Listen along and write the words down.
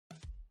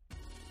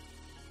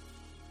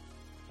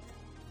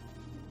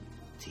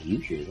Do you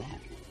hear that?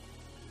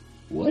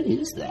 What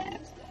is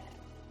that?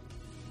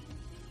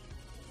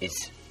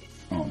 It's...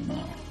 Oh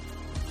no.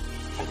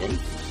 Are they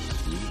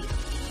here?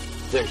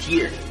 They're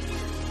here.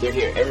 They're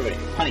here. Everybody.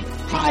 Honey,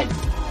 hide.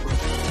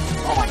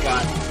 Oh my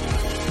god.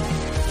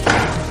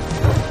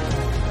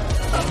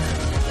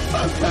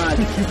 Oh god.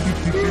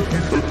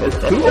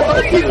 Who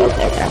are you?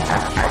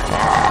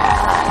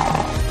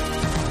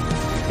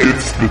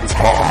 It's the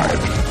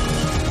tide.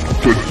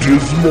 The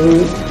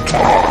dismal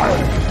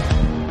tide.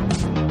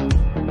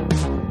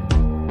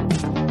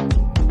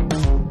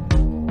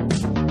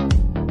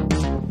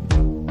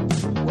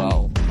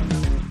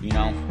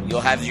 You'll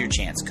have your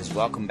chance, because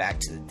welcome back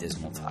to the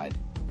Dismal Tide.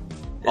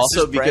 This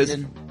Also, is because...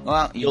 Brendan.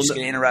 Well, you're just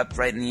going to interrupt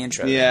right in the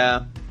intro.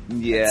 Yeah.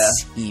 That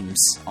seems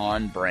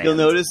on brand. You'll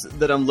notice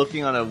that I'm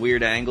looking on a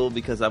weird angle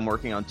because I'm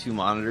working on two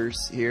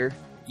monitors here.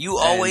 You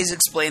always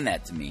explain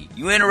that to me.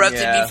 You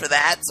interrupted me for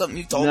that? Something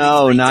you told me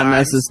No, three not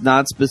times?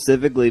 not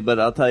specifically, but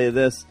I'll tell you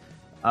this.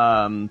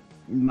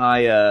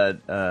 My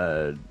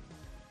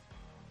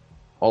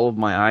all of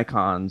my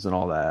icons and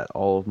all that,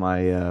 all of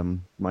my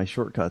my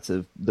shortcuts,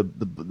 of the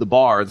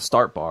bar, the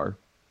start bar.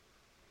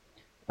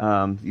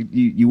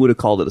 You would have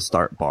called it a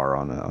start bar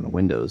on a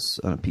Windows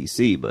on a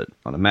PC, but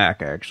on a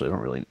Mac I actually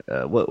don't really.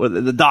 What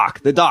the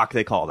dock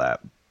they call that.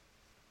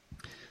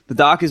 The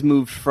dock is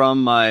moved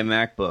from my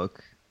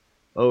MacBook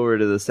over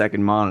to the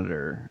second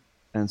monitor,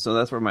 and so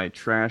that's where my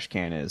trash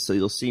can is. So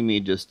you'll see me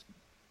just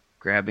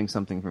grabbing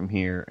something from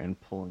here and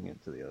pulling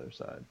it to the other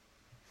side.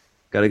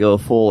 Got to go a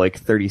full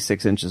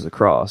 36 inches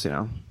across, you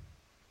know.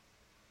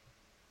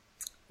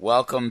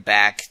 Welcome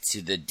back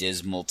to the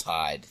Dismal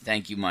Tide.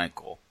 Thank you,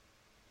 Michael.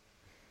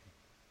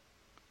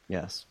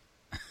 Yes.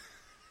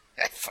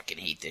 I fucking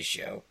hate this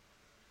show.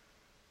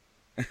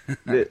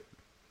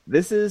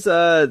 This is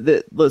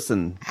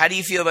listen. How do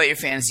you feel about your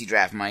fantasy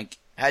draft, Mike?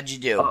 How'd you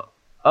do?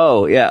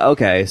 Oh yeah,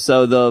 okay.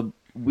 So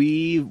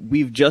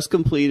we've just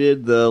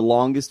completed the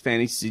longest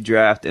fantasy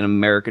draft in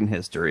American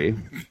history.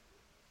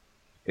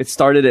 It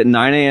started at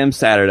 9 a.m.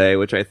 Saturday,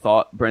 which I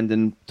thought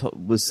Brendan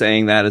was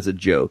saying that as a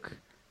joke.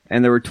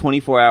 And there were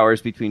 24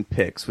 hours between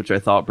picks, which I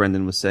thought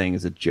Brendan was saying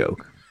as a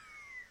joke.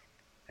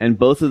 And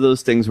both of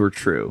those things were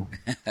true.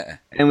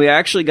 And we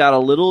actually got a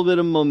little bit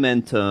of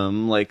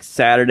momentum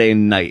Saturday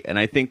night. And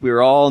I think we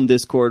were all in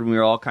Discord and we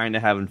were all kind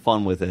of having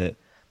fun with it.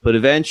 But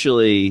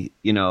eventually,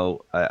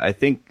 I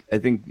think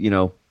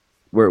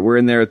we're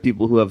in there with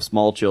people who have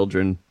small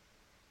children.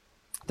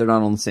 They're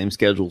not on the same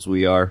schedule as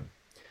we are.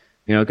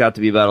 It got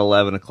to be about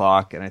 11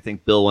 o'clock, and I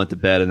think Bill went to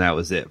bed, and that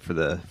was it for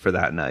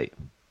that night.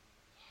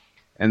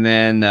 And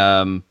then,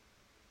 and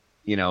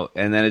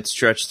then it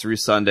stretched through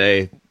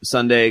Sunday.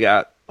 Sunday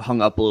got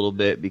hung up a little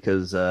bit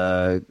because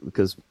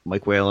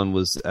Mike Whalen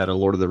was at a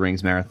Lord of the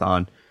Rings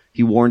marathon.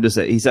 He warned us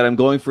he said, "I'm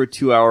going for a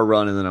 2-hour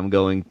run, and then I'm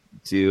going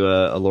to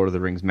a Lord of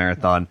the Rings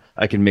marathon.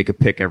 I can make a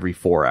pick every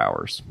 4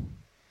 hours."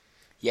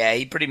 Yeah,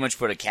 he pretty much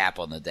put a cap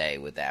on the day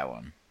with that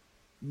one.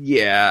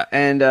 Yeah,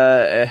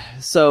 and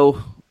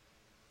so.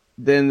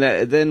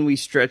 Then we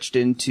stretched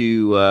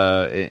into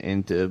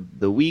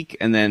the week,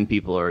 and then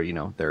people are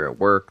they're at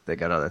work, they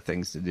got other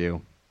things to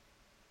do.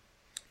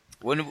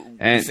 When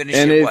and finished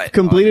and it it what?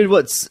 completed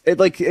it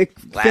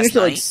finished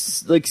night? at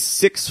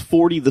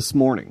 6:40 this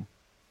morning.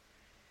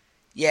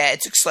 Yeah,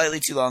 it took slightly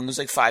too long. It was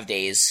 5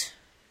 days.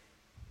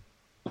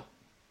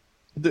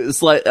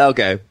 It's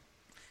okay.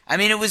 I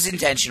mean, it was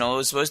intentional. It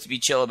was supposed to be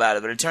chill about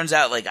it, but it turns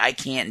out I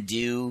can't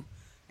do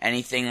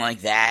anything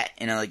like that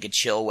in a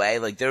chill way.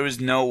 There was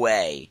no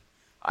way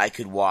I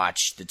could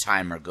watch the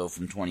timer go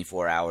from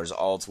 24 hours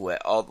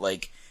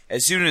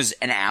as soon as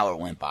an hour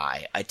went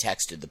by, I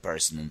texted the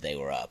person that they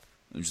were up.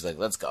 I was just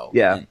let's go.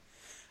 Yeah.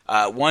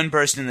 And, one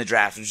person in the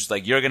draft was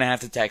just you're going to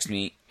have to text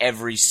me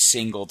every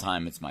single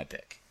time it's my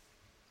pick.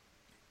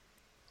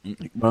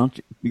 Well,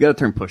 you got to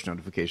turn push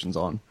notifications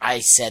on. I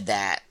said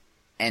that,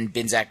 and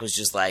Binzak was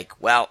just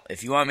well,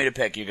 if you want me to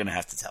pick, you're going to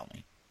have to tell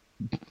me.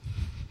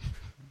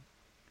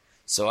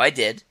 So I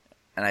did,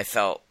 and I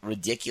felt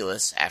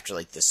ridiculous after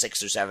the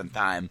 6th or 7th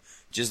time.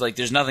 Just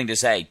there's nothing to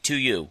say to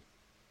you.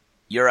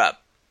 You're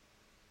up.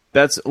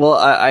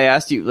 I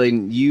asked you,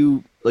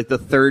 the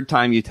third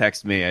time you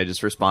texted me, I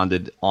just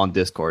responded on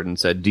Discord and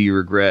said, "Do you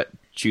regret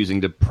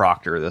choosing to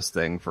proctor this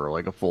thing for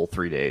a full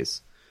 3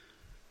 days?"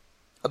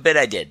 A bit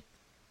I did.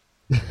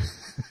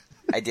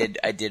 I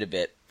did a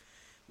bit.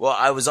 Well,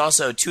 I was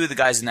also, two of the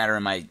guys in that are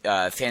in my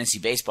fantasy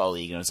baseball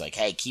league, and I was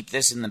hey, keep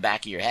this in the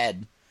back of your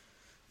head.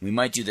 We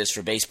might do this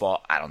for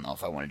baseball. I don't know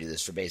if I want to do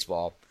this for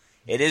baseball.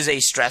 It is a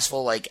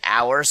stressful,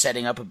 hour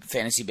setting up a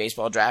fantasy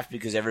baseball draft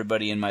because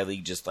everybody in my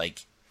league just,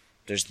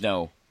 there's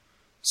no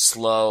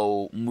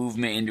slow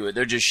movement into it.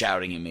 They're just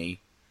shouting at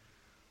me.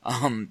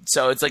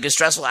 So it's a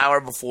stressful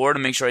hour before to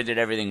make sure I did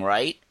everything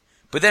right.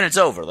 But then it's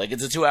over.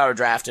 It's a 2-hour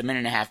draft, a minute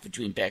and a half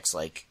between picks.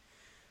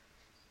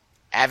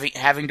 Having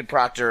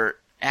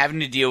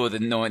to deal with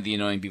the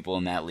annoying people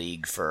in that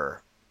league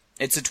for...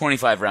 It's a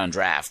 25-round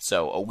draft,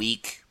 so a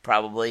week,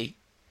 probably.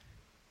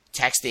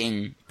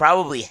 Texting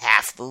probably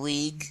half the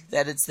league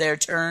that it's their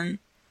turn.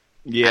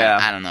 Yeah.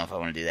 I don't know if I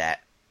want to do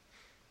that.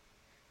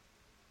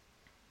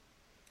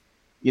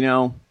 You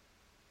know,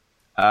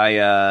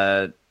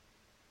 I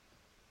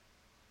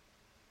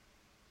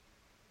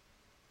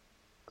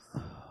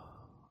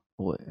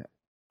oh,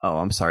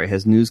 I'm sorry.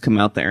 Has news come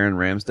out that Aaron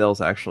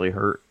Ramsdale's actually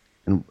hurt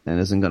and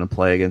isn't going to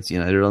play against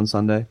United on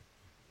Sunday?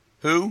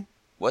 Who?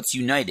 What's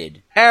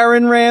United?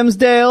 Aaron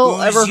Ramsdale.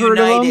 Who's Ever heard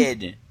United?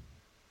 of him?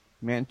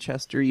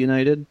 Manchester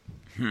United.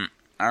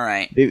 All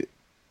right.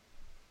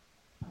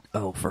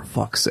 Oh, for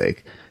fuck's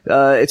sake!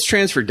 It's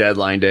transfer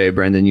deadline day,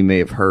 Brendan. You may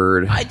have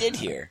heard. I did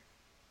hear.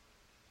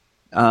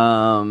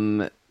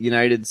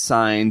 United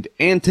signed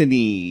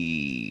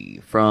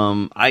Anthony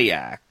from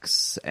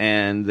Ajax,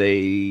 and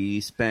they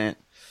spent,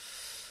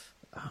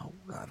 oh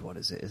God, what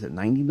is it? Is it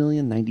 90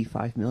 million,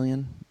 95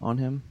 million on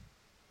him?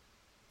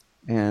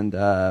 And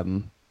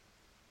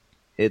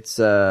it's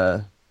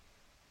I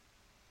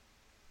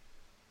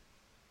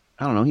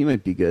don't know. He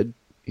might be good.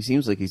 He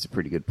seems like he's a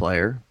pretty good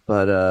player,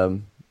 but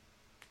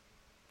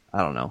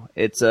I don't know.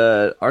 It's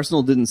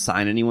Arsenal didn't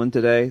sign anyone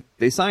today.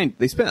 They spent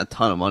a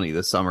ton of money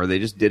this summer. They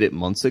just did it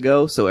months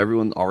ago, so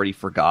everyone already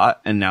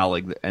forgot, and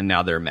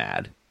now they're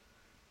mad.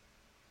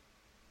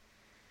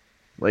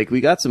 Like, we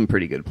got some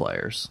pretty good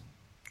players.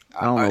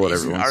 I don't know what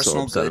everyone's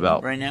Arsenal so upset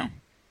about right now.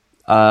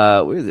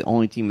 We're the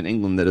only team in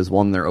England that has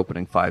won their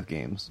opening 5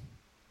 games.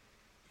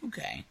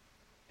 Okay.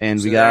 And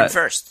so we they're in got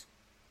first.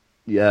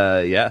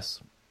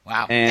 Yes.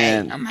 Wow.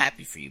 And hey, I'm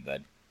happy for you,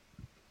 bud.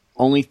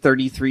 Only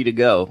 33 to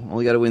go.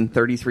 Only got to win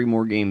 33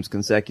 more games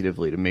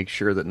consecutively to make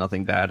sure that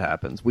nothing bad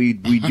happens. We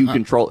do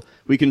control.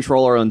 We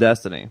control our own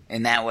destiny.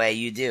 In that way,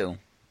 you do.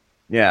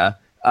 Yeah.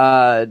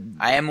 I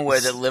am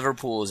aware that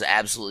Liverpool has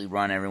absolutely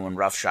run everyone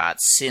roughshod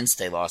since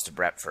they lost to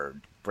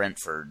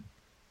Brentford.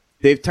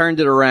 They've turned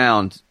it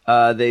around.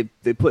 They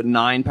put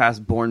 9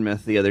 past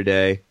Bournemouth the other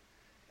day.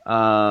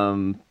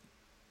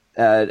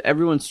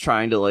 Everyone's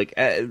trying to like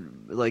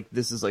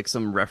this is like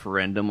some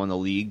referendum on the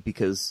league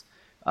because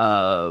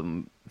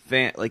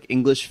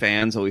English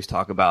fans always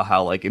talk about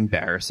how like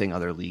embarrassing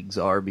other leagues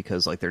are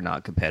because like they're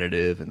not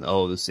competitive and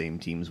the same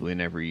teams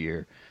win every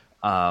year.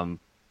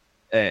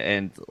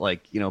 And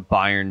like, you know,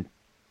 Bayern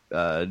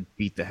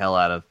beat the hell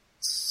out of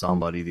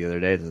somebody the other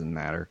day. It doesn't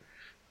matter.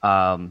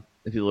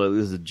 If you look,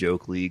 this is a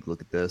joke league.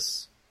 Look at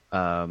this.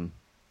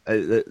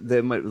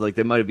 They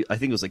might be. I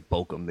think it was like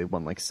Bochum. They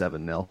won like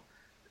 7-0.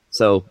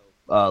 So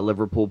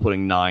Liverpool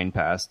putting 9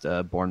 past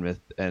Bournemouth,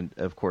 and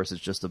of course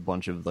it's just a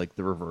bunch of like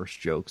the reverse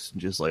jokes.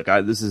 Just like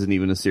this isn't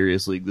even a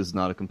serious league. This is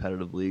not a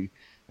competitive league.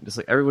 And just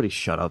like everybody,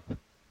 shut up.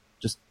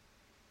 Just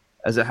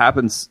as it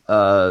happens,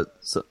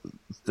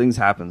 things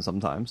happen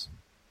sometimes.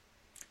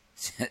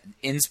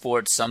 In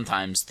sports,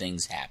 sometimes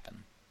things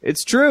happen.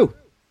 It's true.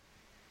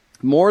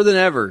 More than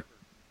ever,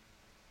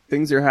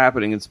 things are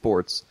happening in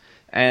sports,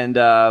 and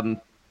I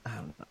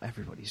don't know.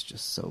 Everybody's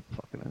just so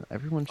fucking.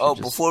 Everyone.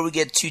 Before we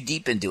get too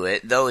deep into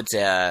it, though, it's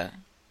a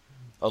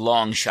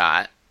long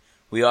shot.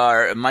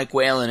 Mike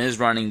Whalen is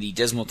running the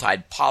Dismal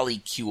Tide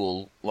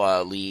Polycule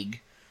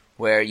League,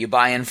 where you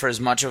buy in for as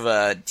much of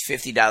a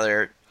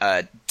 $50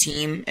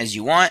 team as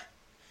you want,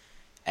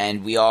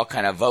 and we all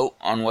kind of vote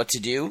on what to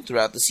do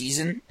throughout the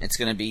season. It's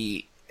going to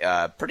be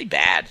pretty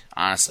bad,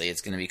 honestly.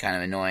 It's going to be kind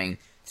of annoying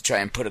to try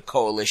and put a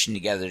coalition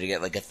together to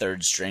get like a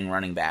third string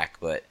running back,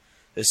 but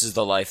this is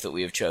the life that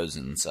we have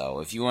chosen. So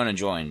if you want to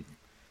join,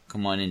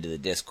 come on into the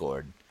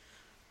Discord.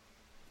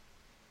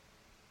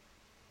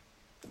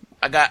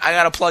 I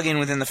got to plug in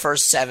within the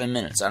first 7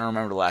 minutes. I don't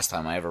remember the last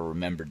time I ever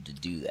remembered to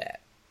do that.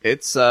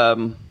 It's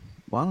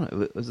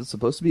was it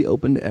supposed to be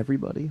open to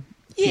everybody?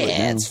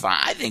 Yeah, it's fine.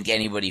 I think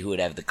anybody who would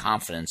have the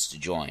confidence to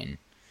join.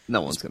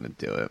 No one's going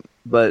to do it.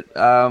 But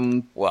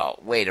well,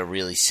 way to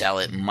really sell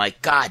it,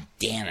 Mike. God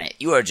damn it.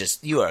 You are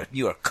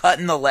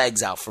cutting the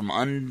legs out from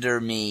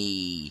under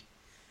me.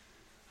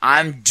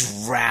 I'm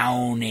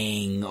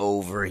drowning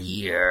over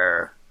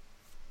here.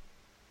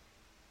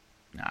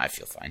 No, I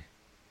feel fine.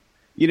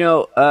 You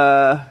know,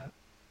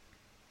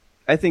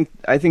 I think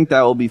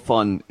that will be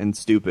fun and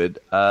stupid.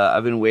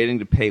 I've been waiting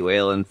to pay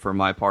Whalen for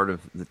my part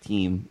of the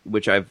team,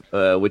 which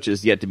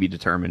is yet to be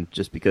determined,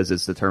 just because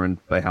it's determined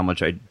by how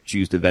much I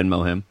choose to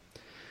Venmo him.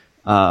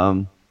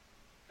 I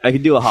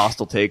could do a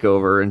hostile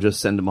takeover and just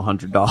send him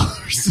 $100.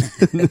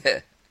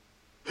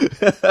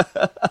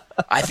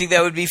 I think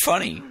that would be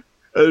funny.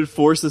 I would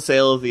force the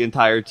sale of the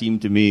entire team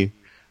to me.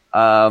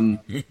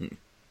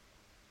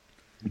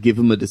 Give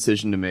him a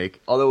decision to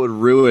make. Although it would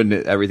ruin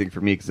everything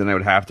for me, because then I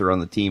would have to run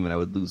the team and I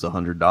would lose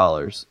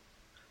 $100.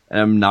 And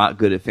I'm not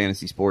good at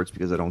fantasy sports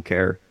because I don't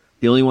care.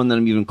 The only one that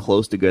I'm even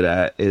close to good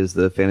at is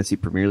the Fantasy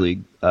Premier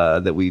League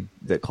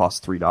that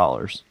costs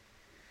 $3.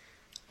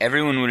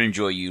 Everyone would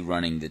enjoy you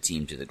running the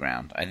team to the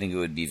ground. I think it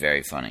would be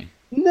very funny.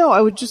 No,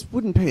 I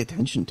wouldn't pay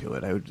attention to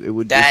it.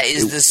 That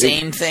is the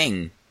same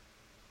thing.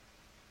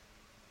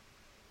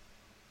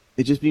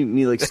 It'd just be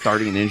me like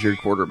starting an injured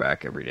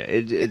quarterback every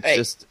day.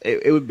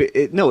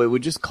 It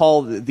would just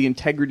call the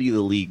integrity of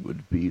the league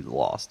would be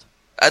lost.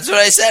 That's what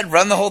I said.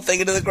 Run the whole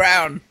thing into the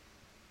ground.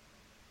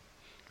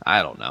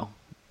 I don't know.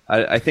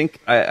 I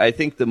think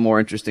the more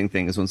interesting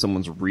thing is when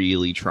someone's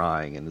really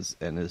trying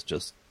and is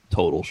just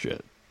total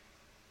shit.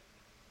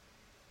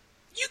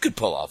 You could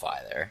pull off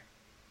either.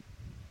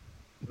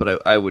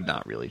 But I would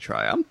not really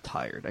try. I'm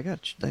tired. I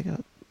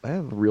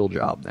have a real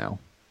job now.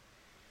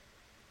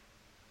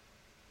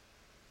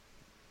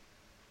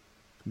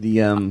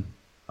 I'm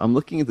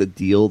looking at the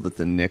deal that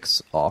the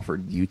Knicks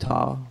offered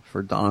Utah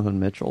for Donovan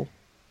Mitchell.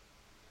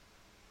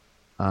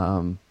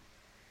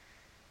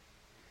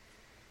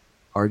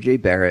 R.J.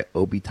 Barrett,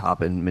 Obi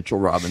Toppin, Mitchell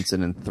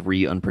Robinson, and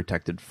 3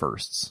 unprotected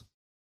firsts.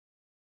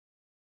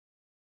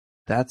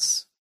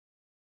 That's...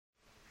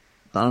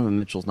 Donovan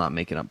Mitchell's not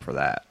making up for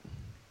that.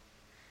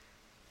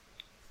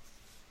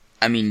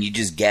 I mean, you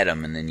just get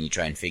them and then you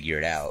try and figure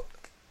it out.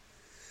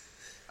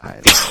 I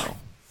don't know.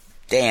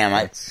 Damn,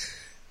 I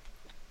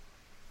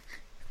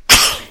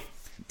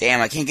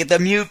can't get the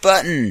mute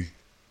button.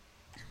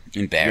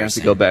 Embarrassing. We're gonna have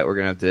to go back. We're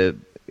gonna have to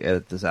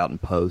edit this out in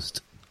post.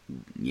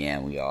 Yeah,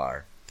 we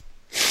are.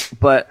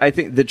 But I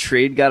think the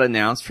trade got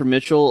announced for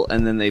Mitchell,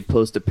 and then they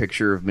post a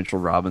picture of Mitchell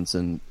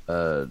Robinson,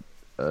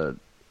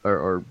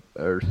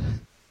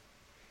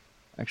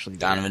 actually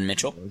Donovan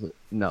Mitchell.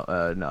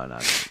 No,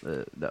 not.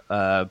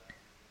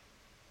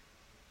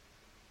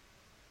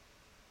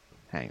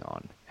 Hang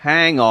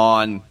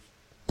on.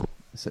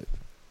 So,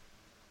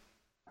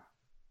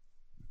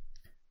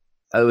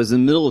 it was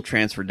in the middle of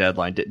transfer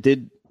deadline.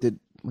 Did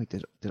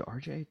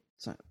RJ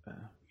sign?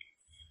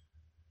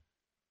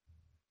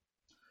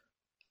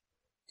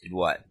 Did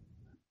what?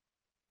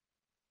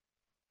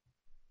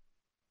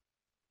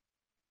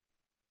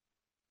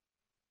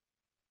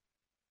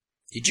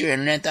 Did your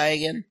internet die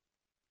again?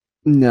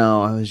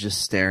 No, I was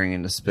just staring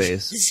into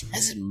space. This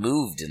hasn't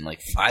moved in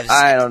like 5 seconds.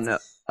 I don't know.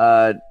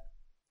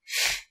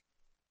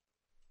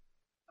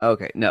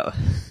 Okay, no.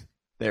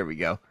 There we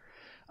go.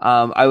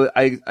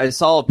 I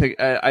saw a pic.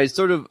 I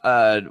sort of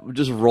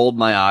just rolled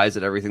my eyes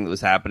at everything that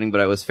was happening,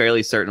 but I was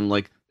fairly certain. I'm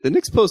like, the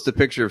Knicks posted a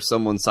picture of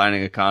someone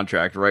signing a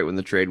contract right when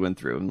the trade went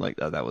through. I'm like,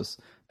 oh, that was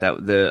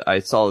that. I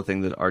saw the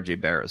thing that R.J.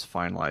 Barrett was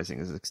finalizing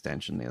his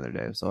extension the other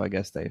day. So I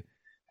guess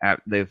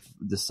they've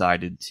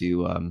decided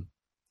to,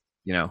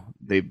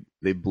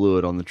 they blew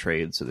it on the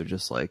trade. So they're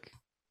just like,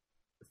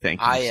 thank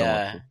you so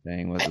much for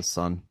staying with the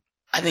Sun.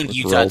 I think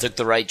Utah took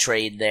the right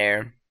trade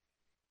there.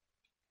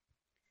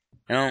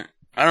 I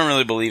don't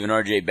really believe in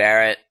R.J.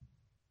 Barrett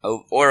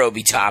or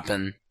Obi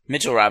Toppin.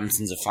 Mitchell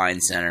Robinson's a fine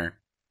center.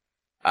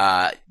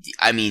 I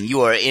mean,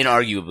 you are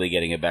inarguably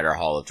getting a better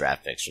haul of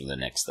draft picks from the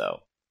Knicks,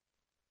 though.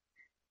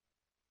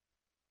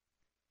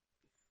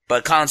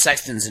 But Colin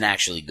Sexton's an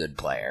actually good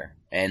player,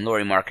 and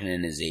Lauri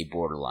Markkanen is a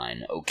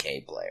borderline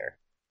okay player.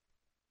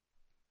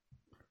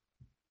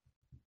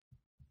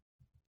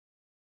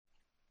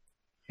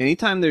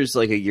 Anytime there's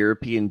like a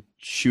European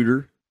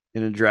shooter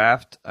in a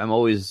draft, I'm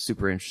always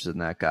super interested in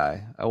that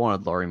guy. I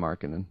wanted Lauri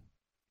Markkanen.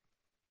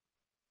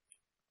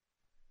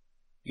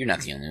 You're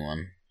not the only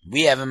one.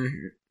 We have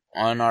him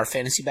on our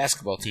fantasy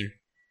basketball team.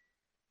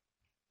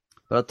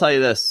 But I'll tell you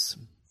this.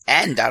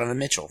 And Donovan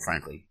Mitchell,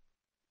 frankly.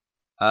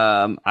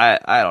 I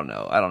don't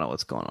know. I don't know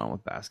what's going on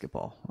with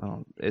basketball.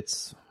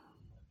 It's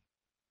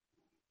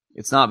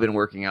not been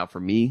working out for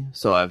me,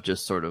 so I've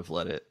just sort of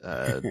let it,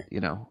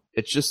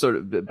 it's just sort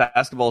of,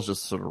 basketball's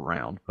just sort of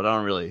around, but I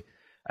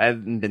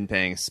haven't been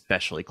paying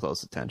especially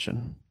close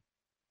attention.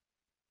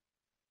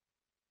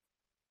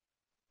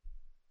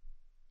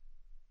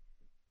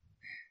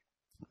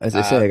 As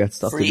I say, I got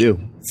stuff to do.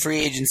 Free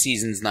agent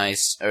season's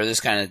nice, or this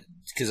kind of,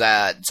 because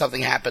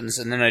something happens,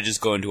 and then I just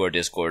go into our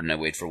Discord and I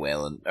wait for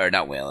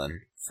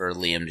for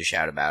Liam to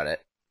shout about it.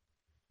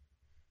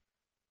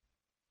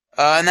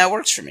 And that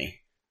works for me.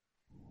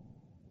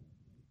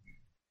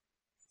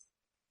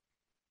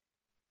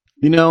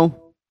 You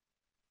know,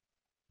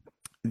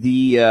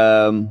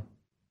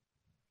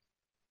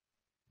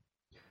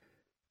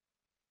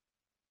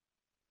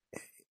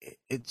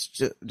 it's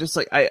just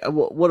like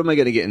what am I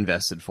going to get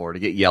invested for? To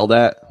get yelled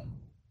at?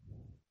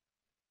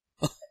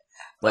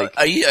 Like,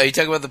 are you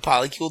talking about the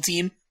Polycule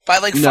team? Buy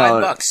like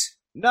 $5.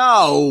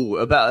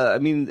 No, I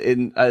mean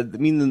in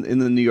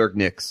the New York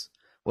Knicks.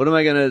 What am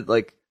I gonna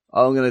like?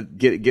 Oh, I'm gonna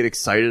get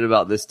excited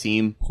about this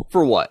team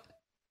for what?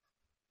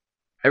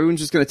 Everyone's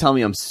just gonna tell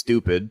me I'm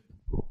stupid,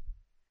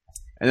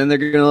 and then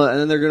they're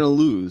gonna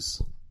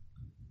lose.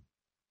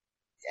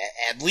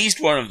 At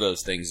least one of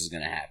those things is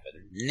gonna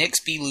happen. Knicks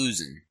be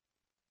losing.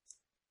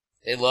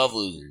 They love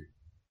losing.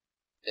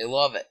 They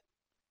love it.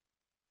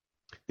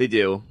 They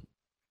do.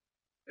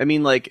 I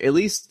mean, like, at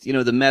least,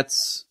 the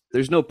Mets,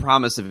 there's no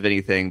promise of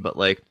anything, but,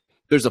 like,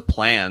 there's a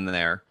plan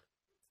there.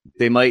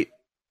 They might,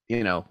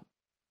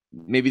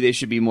 maybe they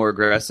should be more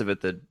aggressive at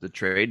the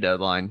trade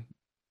deadline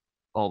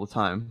all the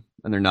time,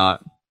 and they're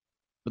not.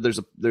 But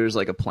there's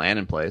like a plan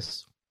in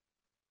place.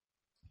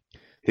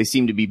 They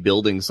seem to be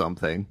building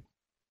something.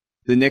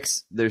 The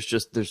Knicks, there's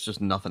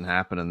just nothing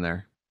happening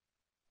there.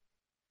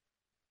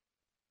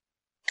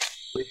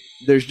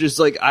 There's just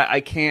like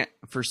I can't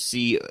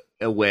foresee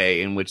a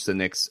way in which the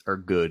Knicks are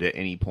good at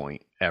any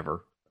point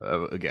ever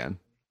again.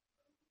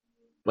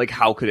 Like,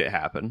 how could it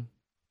happen?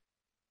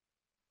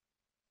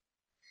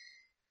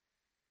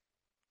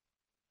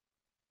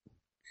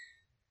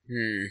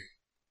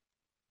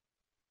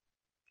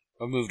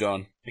 I've moved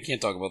on. I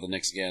can't talk about the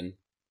Knicks again.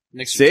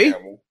 Knicks are See?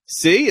 terrible.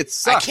 See? It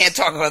sucks. I can't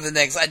talk about the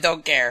Knicks. I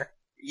don't care.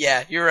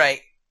 Yeah, you're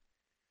right.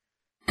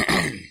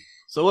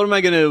 So what am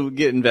I going to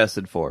get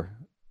invested for?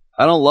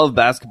 I don't love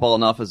basketball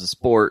enough as a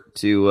sport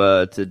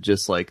to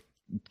just like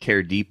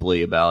care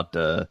deeply about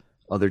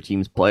other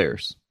teams'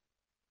 players.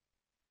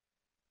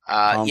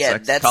 That's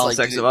Colin like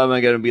Sexton. Am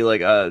I going to be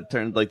like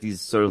turned like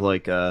these sort of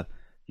like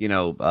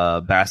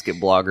basket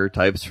blogger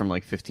types from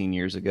like 15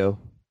 years ago?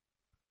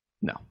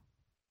 No,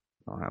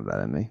 I don't have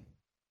that in me.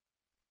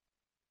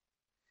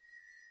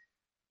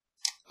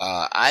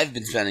 I've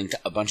been spending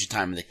a bunch of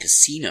time in the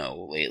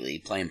casino lately,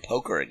 playing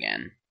poker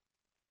again.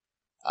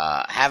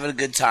 Having a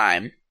good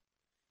time.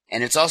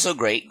 And it's also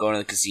great going to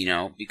the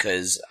casino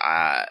because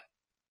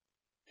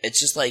it's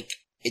just like,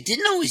 it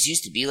didn't always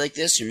used to be like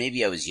this, or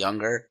maybe I was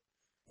younger,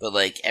 but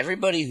like,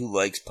 everybody who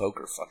likes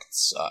poker fucking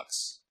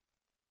sucks.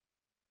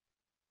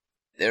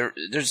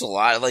 There's a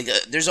lot of, like,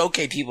 there's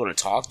okay people to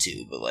talk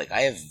to, but like,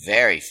 I have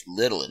very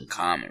little in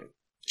common with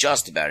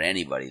just about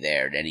anybody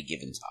there at any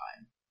given time.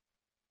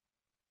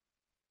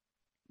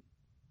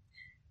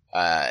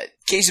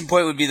 Case in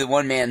point would be the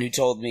one man who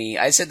told me,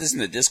 I said this in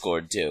the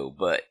Discord too,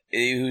 but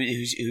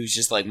who's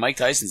just like, Mike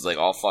Tyson's like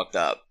all fucked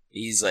up.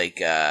 He's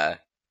like,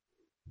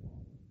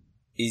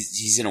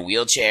 he's in a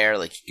wheelchair,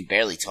 like he can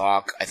barely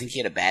talk. I think he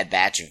had a bad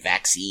batch of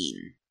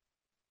vaccine.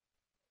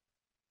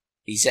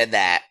 He said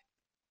that,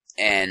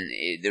 and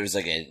there was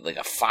like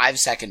a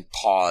 5-second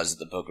pause at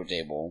the poker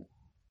table,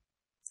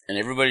 and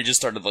everybody just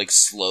started like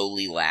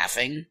slowly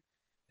laughing,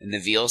 and the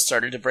veal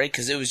started to break,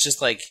 because it was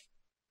just like,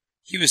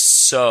 he was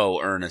so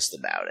earnest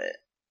about it,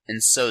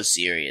 and so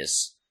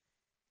serious.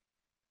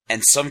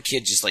 And some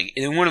kid just like,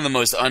 in one of the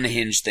most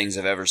unhinged things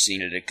I've ever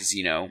seen at a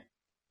casino,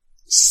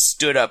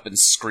 stood up and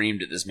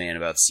screamed at this man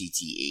about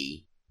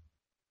CTE.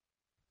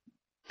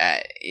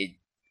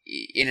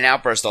 In an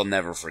outburst I'll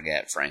never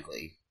forget,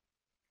 frankly.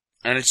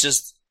 And it's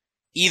just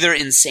either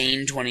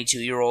insane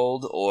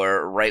 22-year-old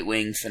or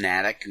right-wing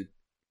fanatic who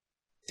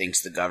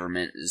thinks the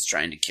government is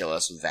trying to kill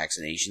us with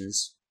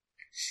vaccinations.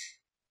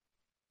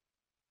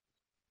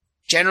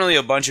 Generally,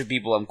 a bunch of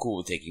people I'm cool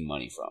with taking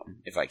money from,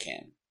 if I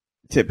can.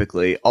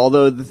 Typically,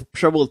 although the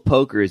trouble with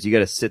poker is you got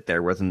to sit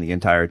there with them the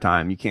entire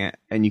time. You can't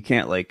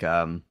like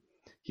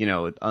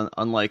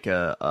unlike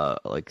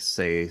like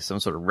say some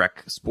sort of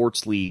rec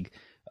sports league,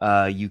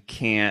 you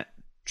can't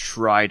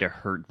try to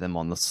hurt them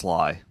on the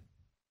sly.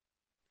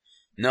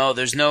 No,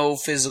 there's no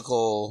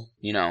physical.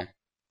 They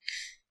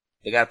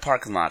got a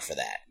parking lot for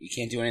that. You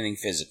can't do anything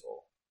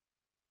physical.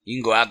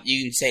 You can go out.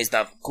 You can say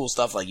cool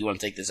stuff like, "You want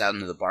to take this out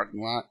into the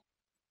parking lot?"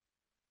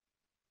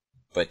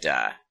 But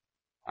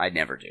I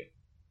never do.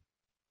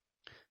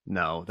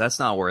 No, that's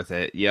not worth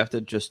it. You have to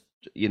just,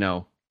 you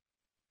got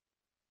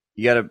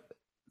to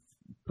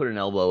put an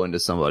elbow into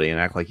somebody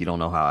and act like you don't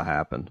know how it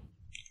happened.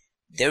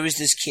 There was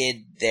this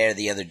kid there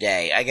the other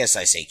day. I guess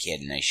I say kid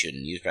and I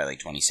shouldn't. He was probably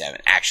like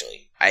 27.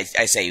 Actually, I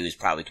say he was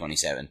probably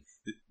 27.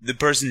 The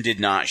person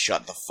did not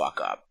shut the fuck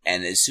up.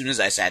 And as soon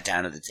as I sat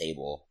down at the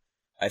table,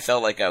 I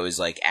felt like I was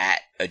like at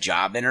a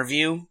job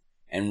interview.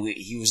 And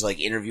he was like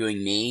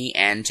interviewing me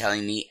and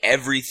telling me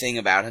everything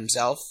about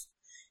himself.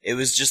 It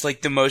was just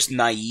like the most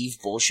naive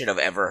bullshit I've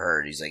ever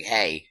heard. He's like,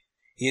 hey,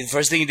 the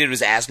first thing he did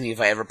was ask me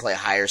if I ever play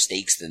higher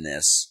stakes than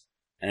this.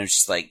 And I was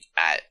just like,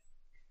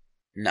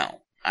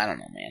 no, I don't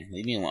know, man.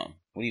 Leave me alone.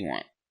 What do you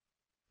want?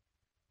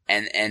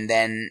 And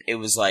then it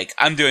was like,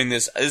 I'm doing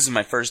this. This is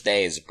my first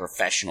day as a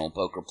professional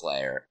poker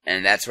player.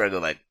 And that's where I go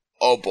like,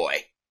 oh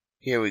boy,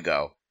 here we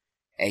go.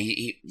 And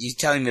he's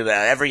telling me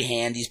about every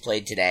hand he's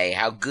played today,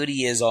 how good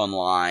he is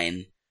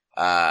online.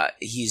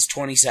 He's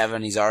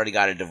 27. He's already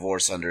got a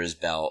divorce under his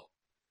belt.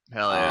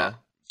 Hell yeah.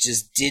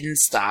 Just didn't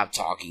stop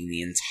talking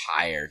the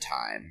entire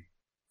time.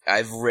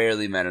 I've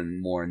rarely met a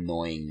more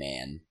annoying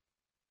man.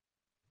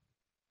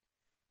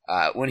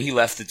 When he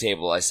left the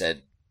table, I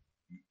said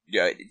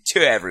to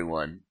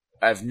everyone,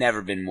 I've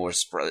never been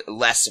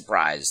less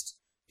surprised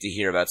to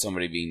hear about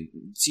somebody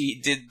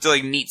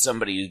to meet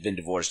somebody who's been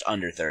divorced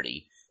under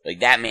 30.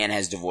 Like, that man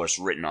has divorce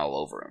written all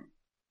over him.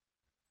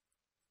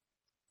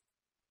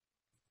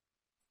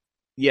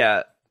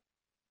 Yeah.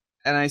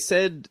 And I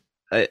said,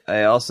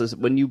 I also,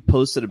 when you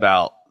posted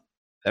about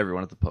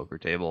everyone at the poker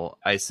table,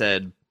 I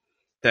said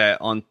that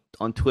on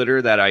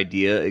Twitter, that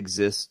idea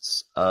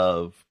exists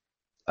of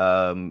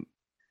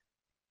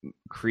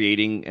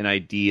creating an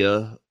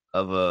idea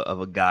of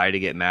a guy to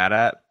get mad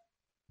at,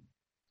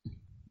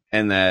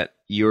 and that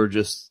you're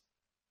just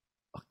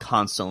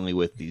constantly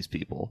with these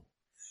people.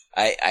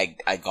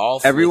 I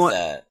golf everyone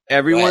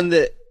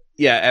with,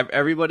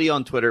 everybody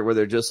on Twitter where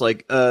they're just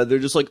like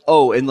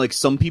oh, and like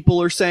some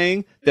people are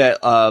saying that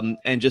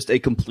and just a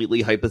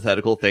completely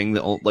hypothetical thing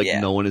that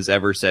no one has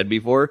ever said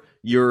before.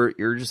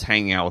 You're just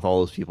hanging out with all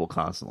those people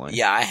constantly.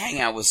 Yeah, I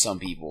hang out with some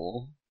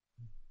people.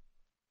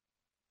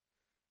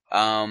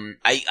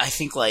 I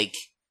think like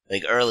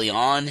early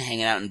on,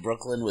 hanging out in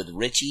Brooklyn with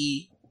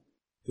Richie,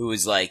 who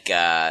was like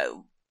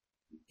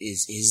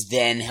his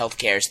then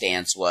healthcare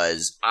stance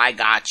was, I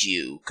got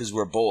you, because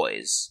we're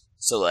boys.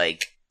 So,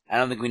 like, I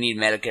don't think we need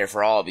Medicare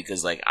for all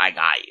because, like, I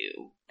got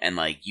you. And,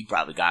 like, you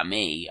probably got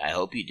me. I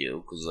hope you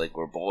do because, like,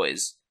 we're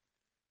boys.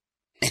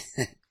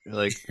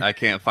 Like, I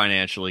can't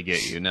financially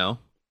get you, no?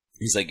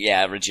 He's like,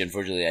 yeah, Richie,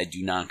 unfortunately, I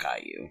do not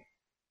got you.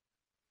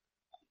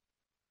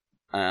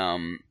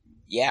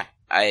 Yeah.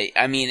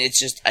 I mean, it's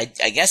just, I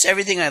guess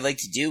everything I like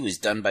to do is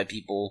done by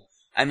people.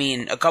 I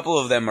mean, a couple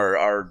of them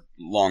are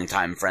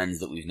longtime friends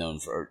that we've known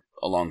for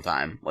a long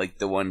time. Like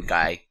the one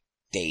guy,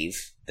 Dave,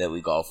 that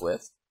we golf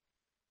with,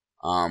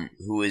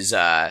 who was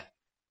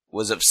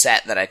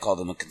upset that I called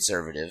him a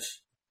conservative.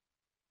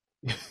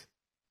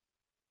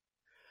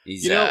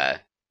 He's,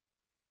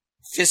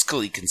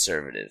 fiscally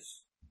conservative,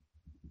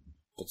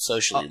 but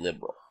socially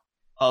liberal.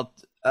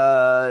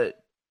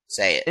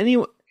 Say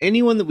it.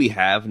 Anyone that we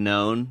have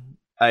known,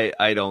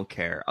 I don't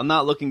care. I'm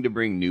not looking to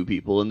bring new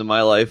people into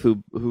my life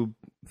who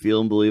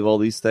feel and believe all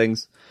these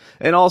things.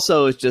 And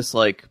also, it's just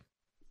like,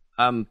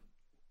 I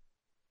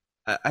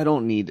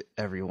don't need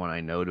everyone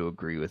I know to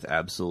agree with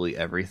absolutely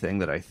everything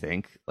that I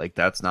think. Like,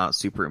 that's not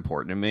super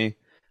important to me.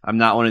 I'm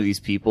not one of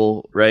these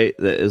people, right,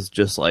 that is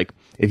just like,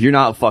 if you're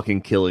not fucking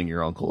killing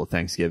your uncle at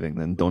Thanksgiving,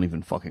 then don't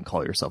even fucking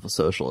call yourself a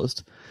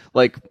socialist.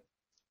 Like,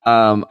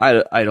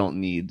 I don't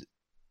need,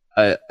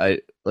 I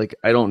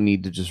don't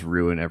need to just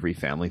ruin every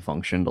family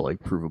function to, like,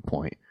 prove a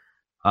point.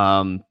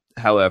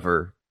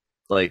 However,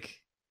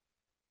 like,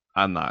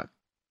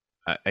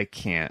 I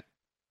can't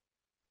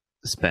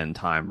spend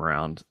time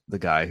around the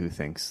guy who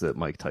thinks that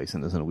Mike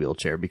Tyson is in a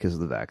wheelchair because of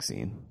the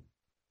vaccine.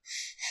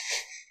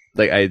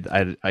 Like,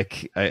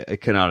 I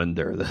cannot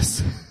endure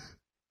this.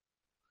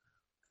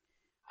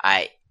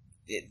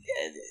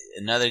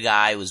 Another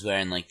guy was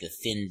wearing, like, the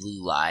thin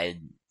blue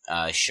line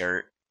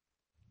shirt.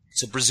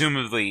 So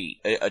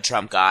presumably a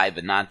Trump guy,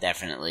 but not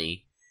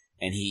definitely.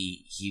 And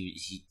he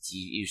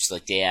was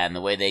like, yeah, and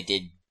the way they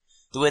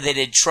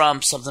did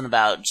Trump, something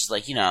about just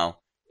like, you know,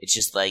 it's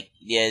just like,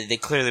 yeah, they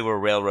clearly were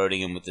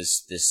railroading him with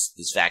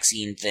this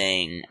vaccine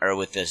thing, or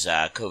with this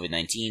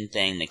COVID-19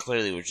 thing. They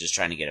clearly were just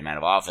trying to get him out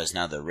of office.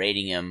 Now they're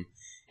raiding him.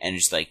 And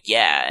just like,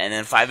 yeah. And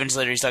then 5 minutes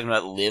later, he's talking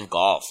about live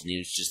golf. And he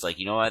was just like,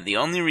 you know what? The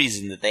only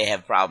reason that they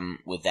have a problem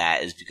with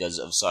that is because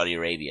of Saudi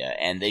Arabia.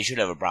 And they should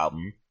have a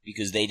problem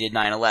because they did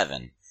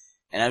 9/11.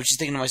 And I was just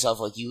thinking to myself,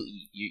 like,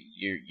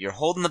 you're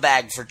holding the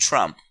bag for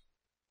Trump,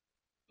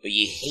 but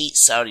you hate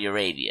Saudi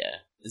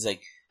Arabia. It's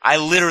like, I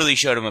literally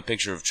showed him a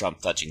picture of Trump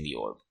touching the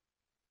orb.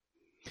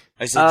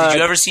 I said, did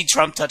you ever see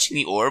Trump touching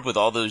the orb with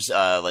all those,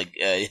 I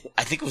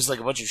think it was like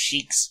a bunch of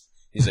sheiks?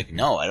 He's like,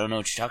 no, I don't know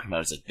what you're talking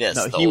about. It's like this.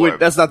 No, orb.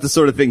 That's not the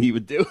sort of thing he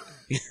would do.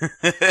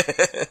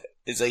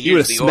 It's like, he would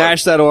have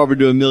smashed that orb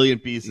into a million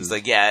pieces. He's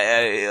like,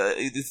 yeah,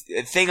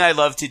 the thing I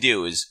love to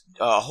do is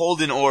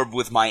hold an orb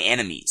with my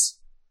enemies.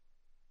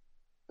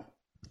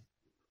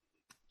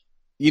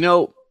 You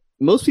know,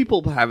 most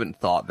people haven't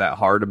thought that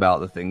hard about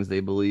the things they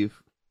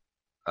believe,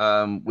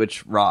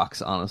 which rocks,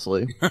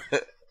 honestly.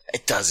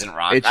 It doesn't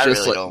rock. I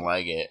really don't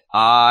like it.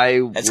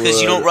 That's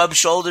because you don't rub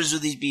shoulders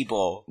with these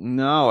people.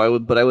 No, I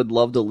would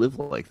love to live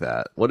like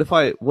that.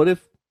 What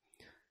if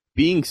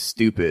being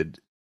stupid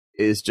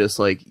is just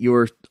like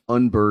you're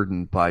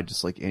unburdened by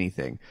just like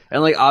anything?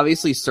 And like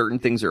obviously certain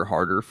things are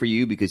harder for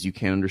you because you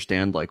can't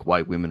understand like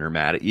why women are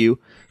mad at you.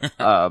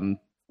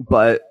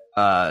 But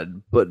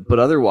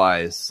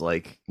otherwise,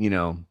 like, you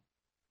know,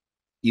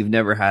 you've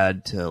never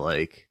had to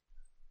like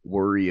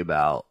worry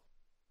about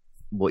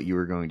what you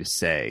were going to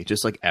say,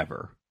 just like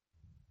ever.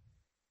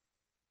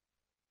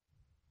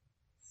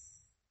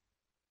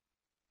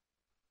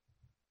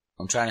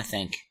 I'm trying to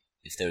think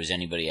if there was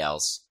anybody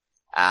else.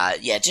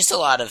 Yeah, just a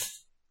lot of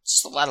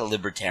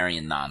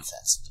libertarian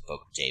nonsense at the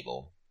poker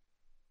table.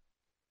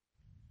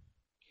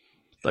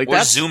 Like or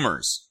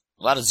Zoomers.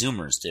 A lot of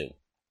Zoomers too.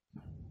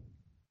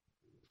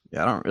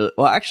 Yeah, I don't really.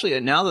 Well, actually,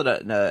 now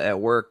that at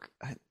work,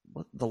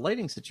 the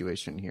lighting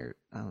situation here,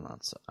 I'm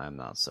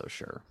not so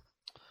sure.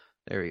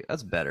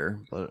 That's better.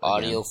 But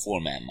audio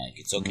format, Mike.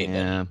 It's okay,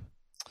 yeah.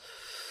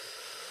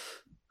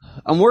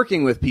 I'm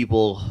working with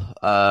people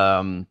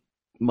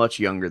much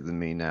younger than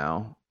me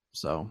now,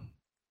 so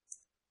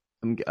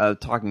I'm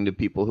talking to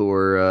people who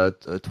are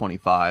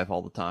 25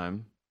 all the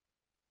time.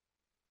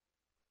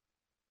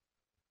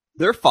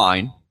 They're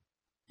fine.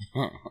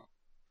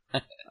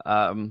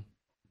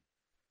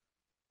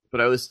 But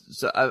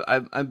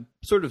I'm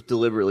sort of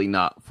deliberately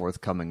not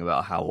forthcoming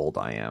about how old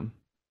I am.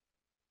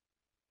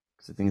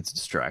 Because I think it's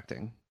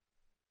distracting.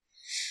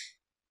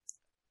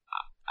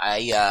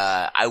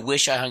 I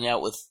wish I hung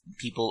out with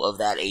people of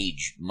that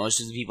age.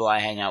 Most of the people I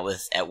hang out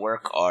with at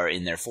work are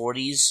in their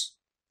 40s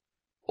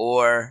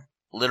or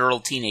literal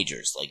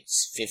teenagers, like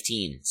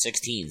 15,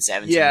 16,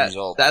 17 years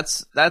old.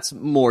 That's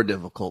more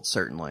difficult,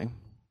 certainly.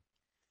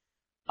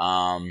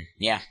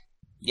 Yeah.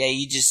 Yeah,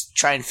 you just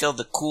try and fill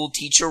the cool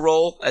teacher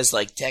role as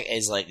like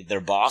their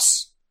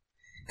boss.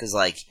 Because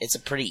like it's a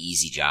pretty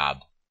easy job.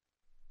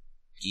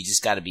 You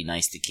just got to be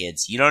nice to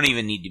kids. You don't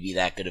even need to be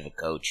that good of a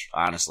coach,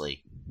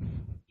 honestly.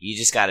 You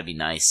just got to be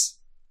nice.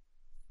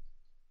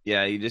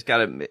 Yeah, you just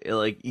gotta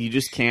you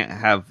just can't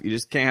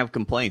have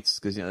complaints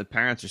because the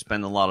parents are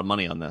spending a lot of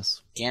money on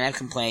this. Can't have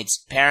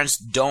complaints. Parents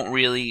don't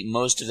really.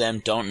 Most of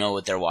them don't know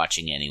what they're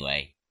watching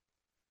anyway.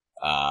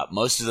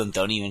 Most of them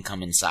don't even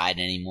come inside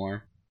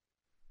anymore.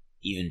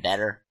 Even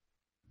better.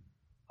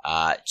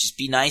 Just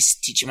be nice.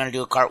 Teach them how to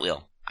do a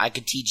cartwheel. I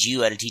could teach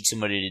you how to teach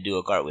somebody to do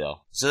a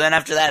cartwheel. So then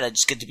after that, I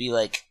just get to be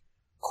like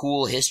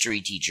cool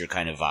history teacher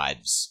kind of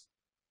vibes.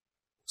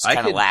 Just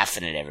kind of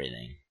laughing at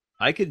everything.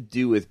 I could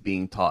do with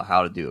being taught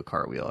how to do a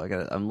cartwheel.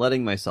 I'm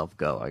letting myself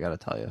go. I gotta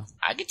tell you.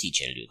 I could teach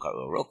you how to do a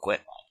cartwheel real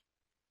quick.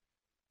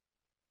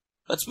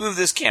 Let's move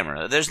this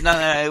camera. There's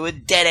nothing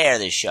with dead air.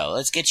 This show.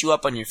 Let's get you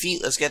up on your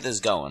feet. Let's get this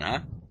going,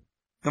 huh?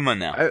 Come on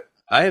now.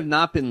 I have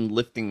not been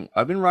lifting.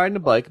 I've been riding a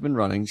bike. I've been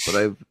running,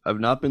 but I've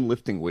not been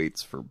lifting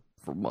weights for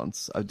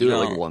months. I do it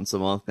like once a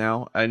month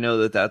now. I know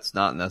that that's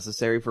not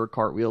necessary for a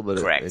cartwheel, but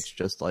it's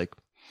just like.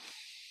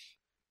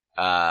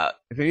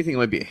 If anything, it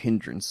might be a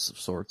hindrance of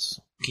sorts.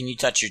 Can you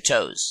touch your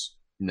toes?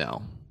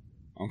 No.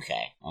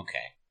 Okay.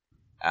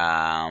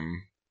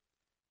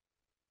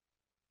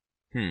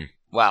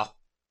 Well,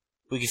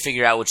 we can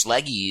figure out which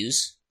leg you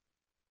use.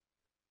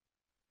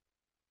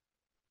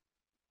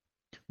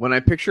 When I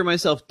picture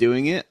myself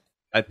doing it,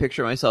 I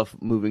picture myself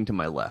moving to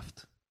my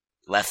left.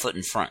 Left foot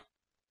in front.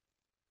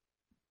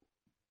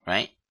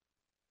 Right?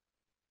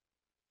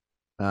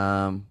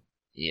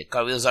 Yeah,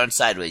 cartwheels aren't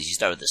sideways. You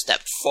start with a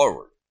step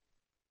forward.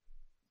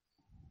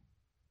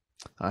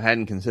 I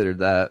hadn't considered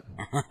that.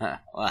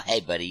 Well, hey,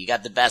 buddy, you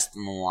got the best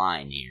in the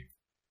line here.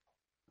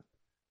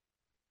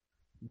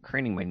 I'm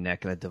craning my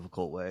neck in a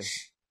difficult way.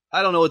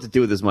 I don't know what to do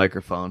with this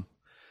microphone.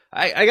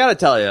 I gotta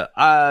tell you,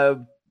 I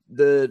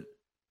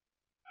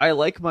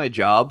like my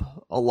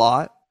job a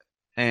lot,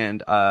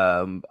 and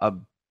I'm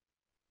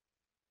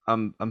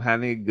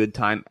having a good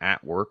time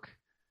at work,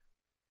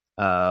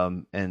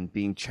 and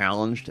being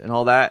challenged and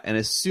all that. And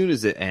as soon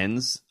as it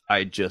ends,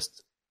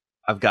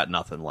 I've got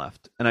nothing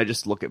left, and I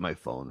just look at my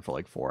phone for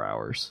like 4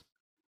 hours,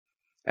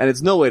 and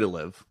it's no way to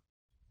live.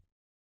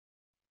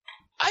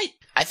 I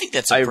think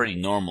that's a pretty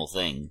normal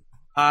thing.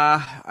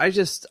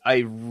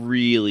 I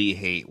really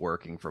hate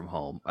working from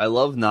home. I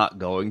love not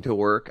going to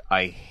work.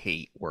 I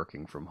hate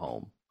working from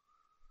home.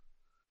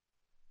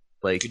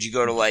 Like, could you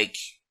go to like,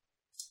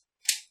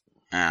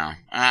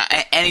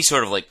 any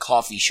sort of like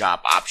coffee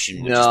shop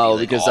option? Would no, just be, like,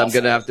 because awful.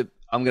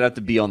 I'm gonna have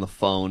to be on the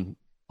phone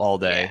all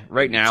day. Yeah,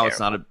 right now, it's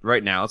not a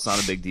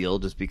big deal,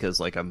 just because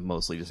like I'm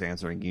mostly just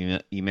answering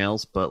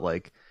emails. But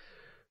like,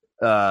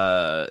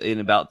 in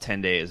about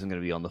 10 days, I'm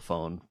gonna be on the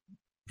phone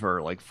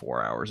for like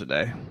 4 hours a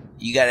day.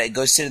 You gotta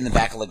go sit in the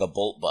back of like a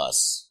Bolt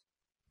bus.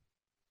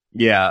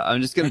 Yeah,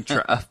 I'm just gonna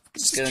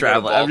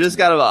travel. I've just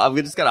got a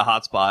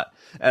hotspot,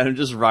 and I'm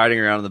just riding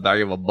around in the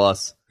back of a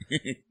bus.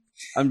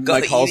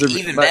 My calls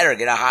even better.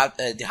 Get a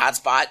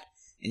hotspot,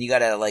 and you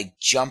gotta like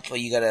jump.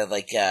 You gotta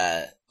like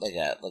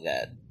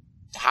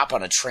hop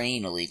on a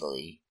train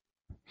illegally.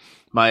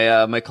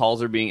 My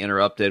calls are being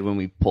interrupted when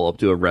we pull up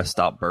to a rest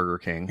stop Burger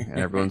King, and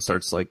everyone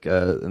starts like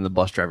and the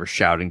bus driver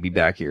shouting, "Be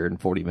back here in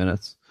 40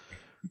 minutes."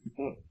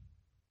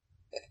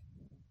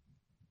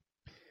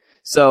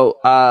 So,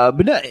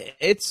 but no,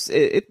 it's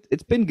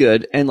been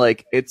good, and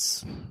like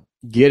it's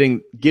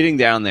getting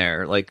down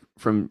there, like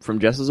from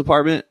Jess's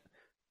apartment,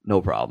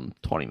 no problem,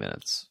 20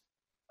 minutes.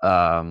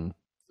 From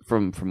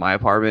my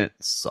apartment,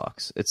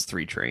 sucks. It's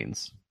 3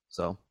 trains,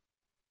 so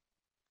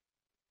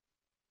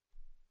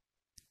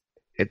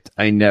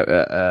I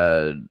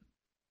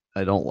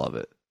don't love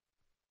it.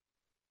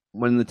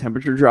 When the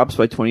temperature drops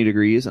by 20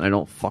 degrees and I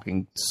don't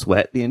fucking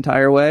sweat the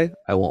entire way,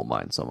 I won't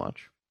mind so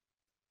much.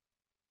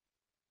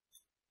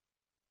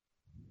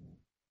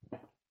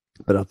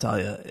 But I'll tell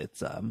you,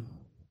 it's I'm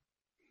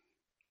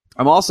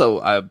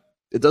also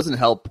it doesn't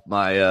help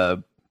my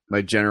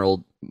my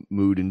general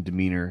mood and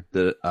demeanor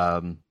that I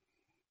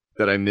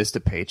missed a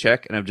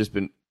paycheck, and I've just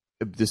been,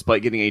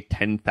 despite getting a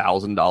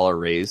 $10,000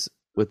 raise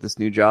with this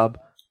new job,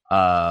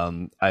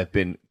 I've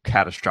been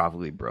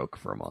catastrophically broke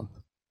for a month.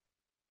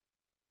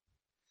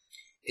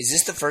 Is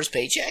this the first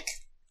paycheck?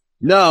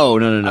 No.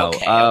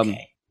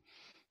 Okay.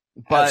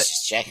 But I was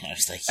just checking. I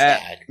was like,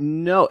 yeah.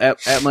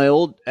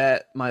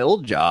 At my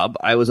old job,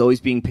 I was always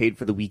being paid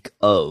for the week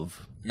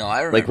of. No,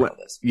 I remember all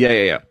this.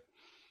 Yeah.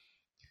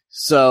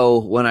 So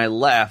when I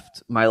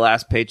left, my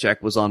last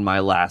paycheck was on my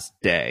last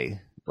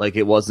day. Like,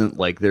 it wasn't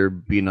like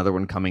there'd be another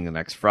one coming the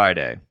next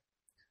Friday.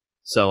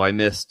 So I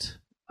missed.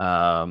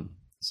 So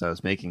I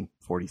was making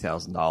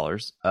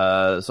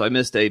 $40,000. So I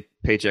missed a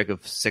paycheck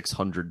of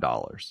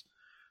 $600.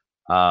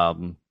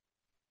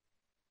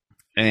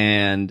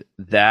 And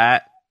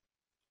that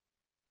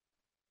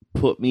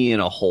put me in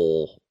a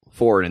hole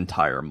for an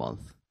entire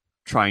month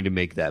trying to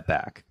make that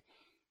back.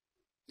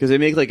 Because I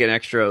make like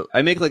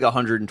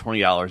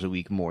 $120 a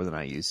week more than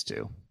I used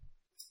to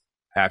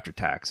after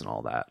tax and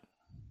all that.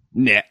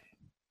 Net.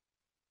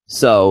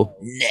 So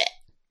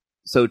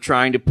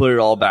trying to put it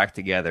all back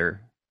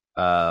together,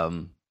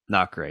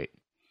 not great.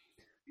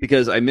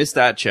 Because I missed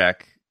that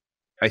check.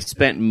 I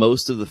spent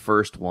most of the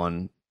first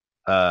one.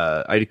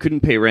 I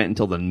couldn't pay rent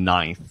until the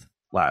 9th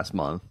last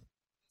month.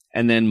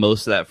 And then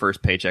most of that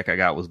first paycheck I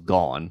got was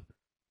gone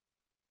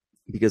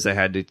because I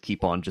had to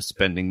keep on just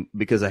spending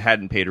because I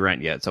hadn't paid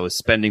rent yet. So I was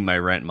spending my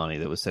rent money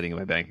that was sitting in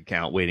my bank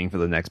account waiting for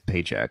the next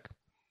paycheck.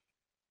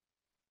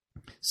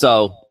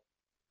 So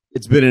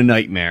it's been a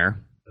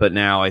nightmare, but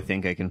now I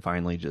think I can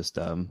finally just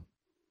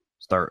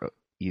start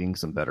eating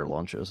some better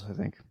lunches, I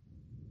think.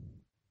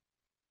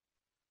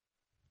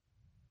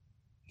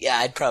 Yeah,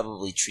 I'd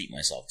probably treat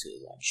myself to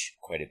lunch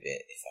quite a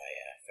bit if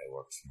I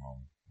worked from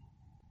home.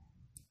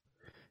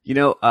 You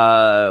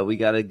know, we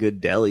got a good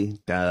deli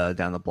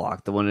down the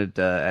block. The one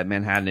at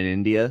Manhattan in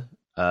India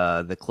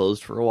that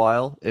closed for a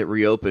while. It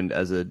reopened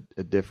as a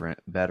different,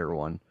 better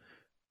one.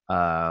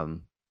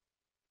 And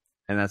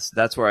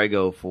that's where I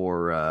go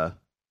for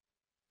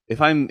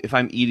if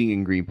I'm eating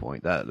in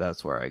Greenpoint.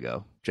 That's where I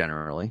go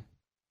generally.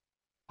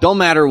 Don't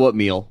matter what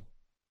meal,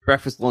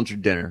 breakfast, lunch, or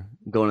dinner.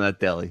 I'm going to that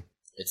deli.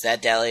 It's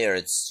that deli or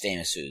it's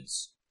Famous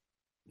Foods?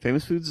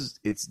 Famous Foods,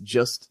 it's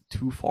just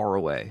too far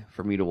away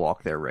for me to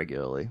walk there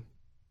regularly.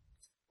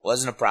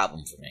 Wasn't a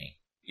problem for me.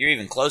 You're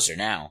even closer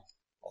now.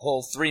 A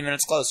whole 3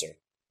 minutes closer.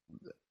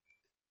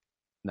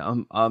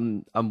 No,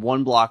 I'm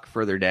 1 block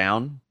further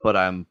down, but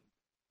I'm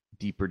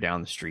deeper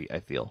down the street,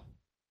 I feel.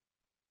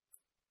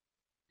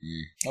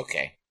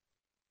 Okay.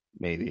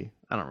 Maybe.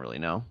 I don't really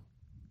know.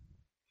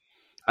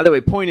 Either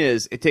way, point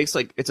is, it's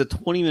a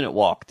 20-minute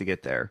walk to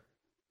get there.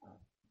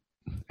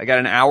 I got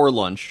an hour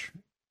lunch,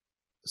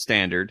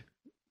 standard.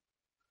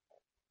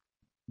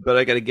 But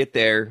I got to get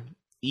there,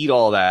 eat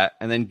all that,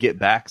 and then get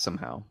back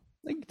somehow.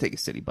 I can take a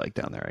city bike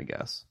down there, I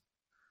guess.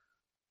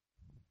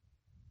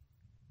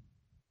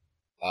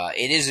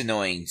 It is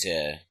annoying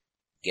to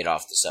get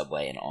off the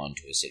subway and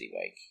onto a city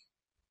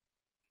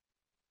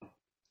bike.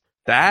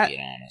 That? To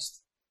be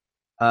honest.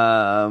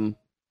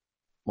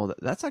 Well,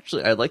 that's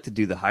actually, I'd like to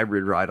do the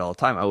hybrid ride all the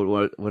time. I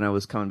would, when I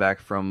was coming back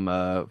from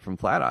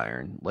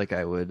Flatiron, like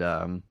I would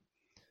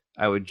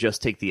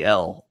just take the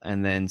L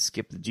and then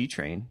skip the G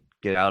train,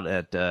 get out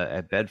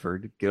at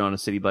Bedford, get on a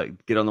city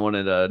bike, get on the one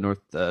at North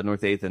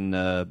 8th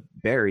and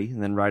Barry,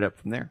 and then ride up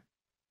from there.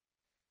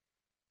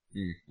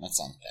 That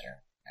sounds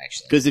better,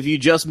 actually. Because if you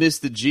just miss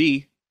the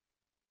G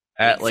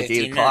at like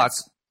 8 o'clock,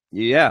 minutes.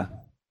 Yeah.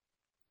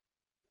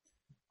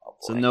 Oh,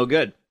 so no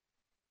good.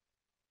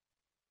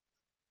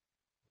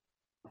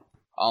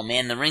 Oh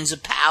man, the Rings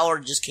of Power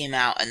just came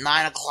out at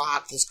 9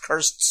 o'clock, this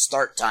cursed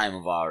start time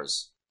of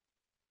ours.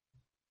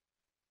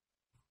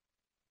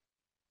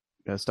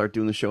 Gotta start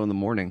doing the show in the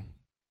morning.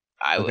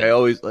 I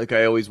always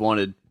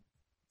wanted.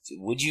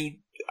 Would you?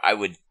 I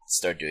would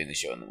start doing the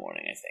show in the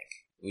morning, I think.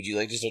 Would you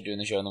like to start doing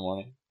the show in the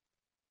morning?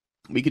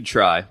 We could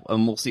try,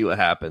 and we'll see what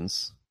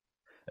happens.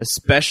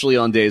 Especially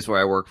on days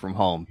where I work from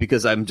home,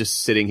 because I'm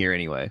just sitting here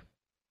anyway.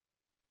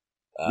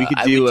 We could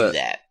do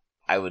that.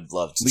 I would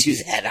love to do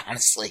that,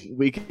 honestly.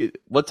 We could.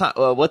 What time?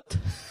 What?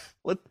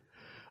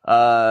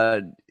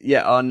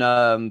 Yeah.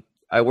 On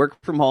I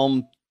work from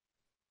home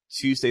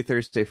Tuesday,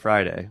 Thursday,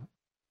 Friday.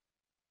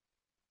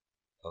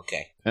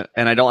 Okay.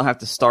 And I don't have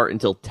to start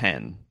until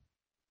 10.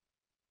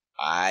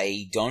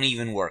 I don't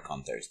even work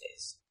on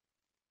Thursdays.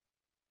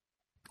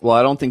 Well,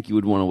 I don't think you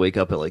would want to wake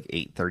up at like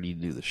 8:30 to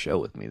do the show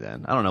with me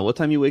then. I don't know. What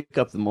time you wake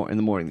up in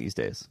the morning these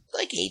days?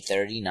 Like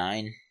 8:30,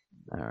 9.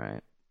 All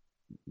right.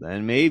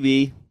 Then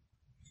maybe.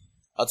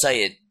 I'll tell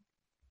you,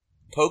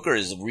 poker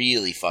has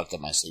really fucked up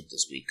my sleep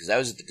this week, because I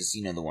was at the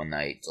casino the one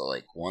night till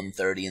like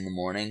 1:30 in the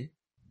morning.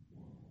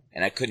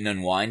 And I couldn't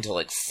unwind till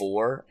like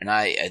 4, and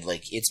I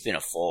it's been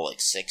a full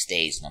like 6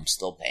 days, and I'm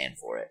still paying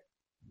for it.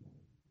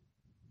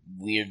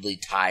 Weirdly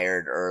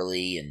tired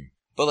early,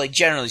 but like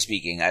generally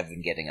speaking, I've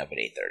been getting up at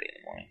 8:30 in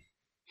the morning.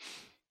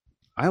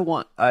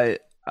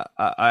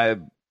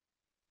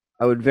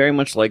 I would very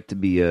much like to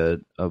be a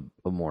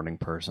morning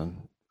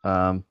person.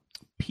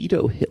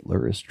 Pedo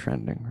Hitler is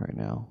trending right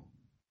now.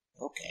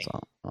 Okay, it's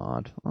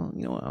odd. Well,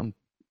 you know what?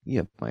 You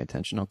have my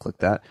attention. I'll click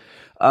that.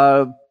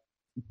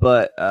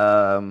 But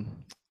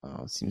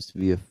it seems to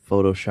be a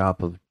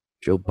Photoshop of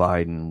Joe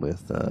Biden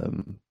with a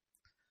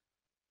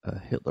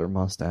Hitler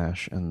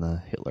mustache and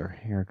the Hitler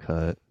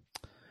haircut.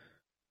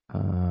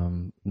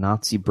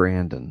 Nazi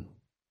Brandon.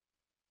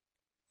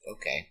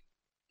 Okay.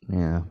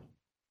 Yeah.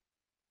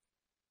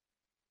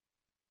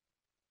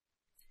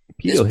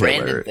 This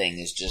Brandon thing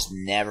is just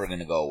never going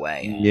to go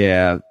away.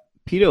 Yeah.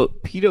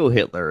 Pedo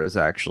Hitler is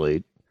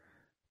actually,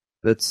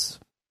 that's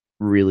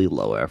really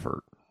low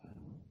effort.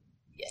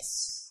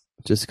 Yes.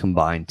 Just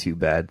combine two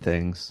bad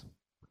things.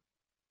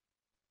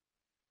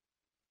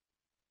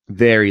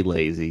 Very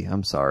lazy.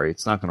 I'm sorry.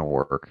 It's not going to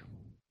work.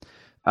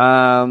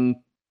 Mike,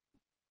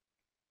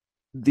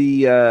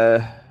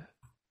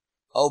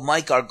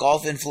 our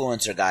golf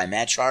influencer guy,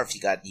 Matt Scharf, he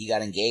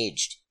got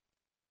engaged.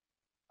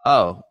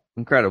 Oh,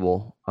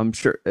 incredible. I'm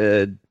sure,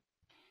 I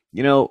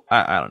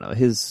don't know.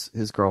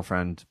 His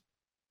girlfriend,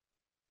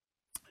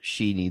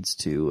 she needs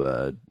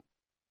to,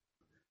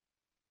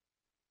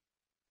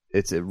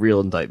 it's a real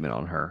indictment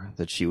on her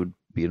that she would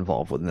be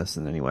involved with this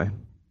in any way.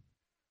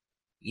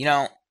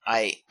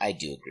 I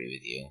do agree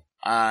with you.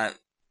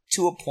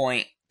 To a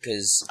point,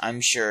 because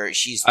I'm sure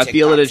she's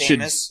TikTok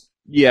famous.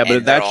 Yeah, but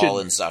and they're that all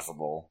should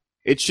insufferable.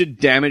 it should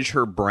damage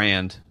her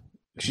brand.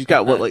 She's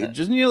got what, like,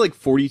 doesn't you have like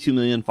 42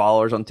 million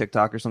followers on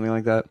TikTok or something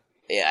like that?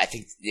 Yeah, I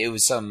think it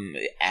was some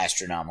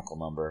astronomical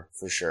number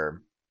for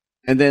sure.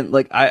 And then,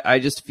 like, I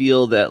just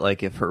feel that,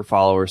 like, if her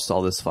followers saw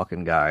this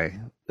fucking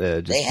guy, just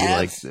They be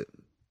have.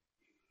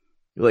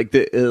 like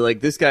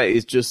this guy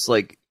is just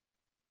like,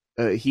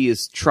 he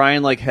is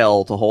trying like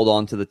hell to hold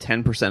on to the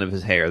 10% of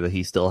his hair that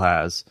he still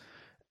has,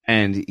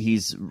 and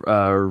he's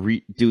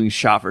doing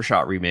shot for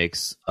shot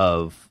remakes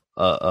of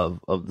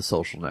the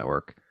Social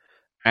Network,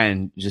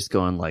 and just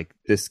going like,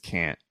 this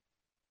can't,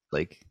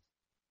 like.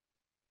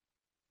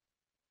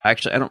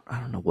 Actually, I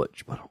don't know what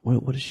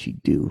does she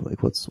do?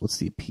 Like, what's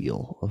the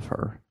appeal of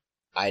her?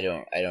 I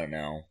don't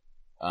know.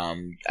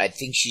 I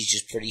think she's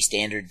just pretty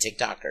standard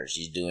TikToker.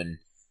 She's doing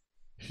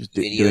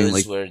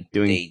videos where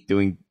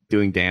doing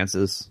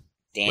dances,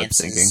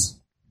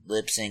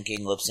 lip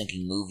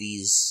syncing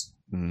movies.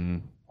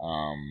 Mm.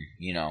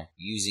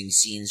 Using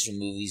scenes from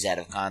movies out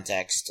of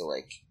context to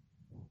like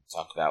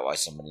talk about why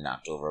somebody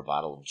knocked over a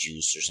bottle of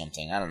juice or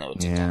something. I don't know what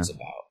TikTok's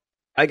about.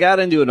 I got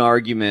into an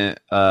argument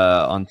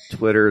on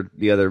Twitter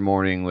the other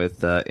morning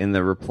with in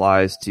the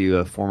replies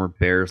to former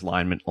Bears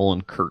lineman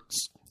Olin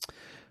Kurtz.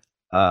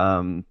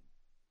 Say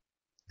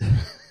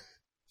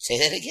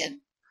that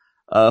again?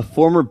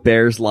 Former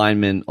Bears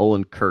lineman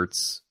Olin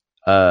Kurtz.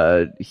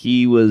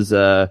 He was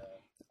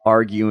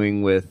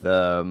arguing with.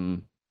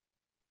 Oh,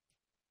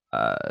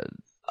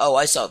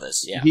 I saw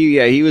this. Yeah.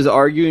 He was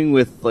arguing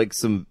with like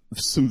some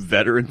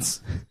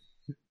veterans.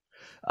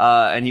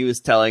 And he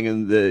was telling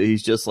him that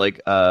he's just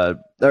like, I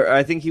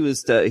think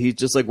he's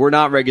just like, we're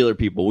not regular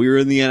people. We were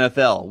in the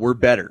NFL. We're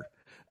better.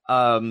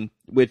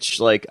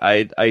 Which like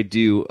I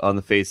do on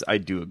the face. I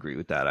do agree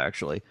with that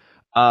actually.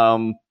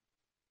 And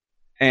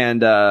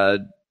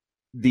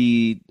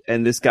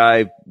this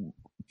guy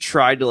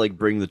tried to like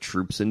bring the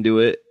troops into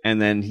it.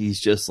 And then he's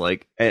just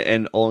like,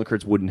 and Olin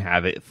Kurtz wouldn't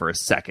have it for a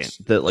second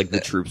that like the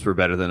troops were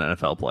better than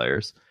NFL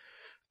players.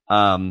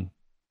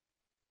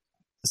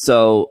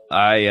 So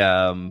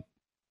I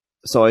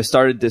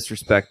started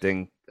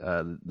disrespecting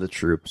the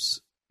troops,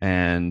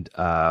 and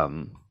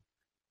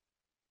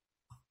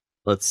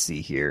let's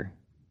see here.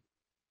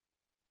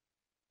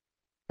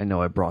 I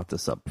know I brought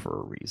this up for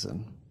a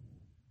reason.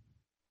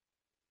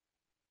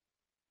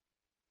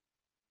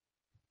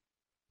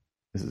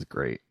 This is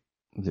great.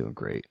 I'm doing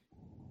great.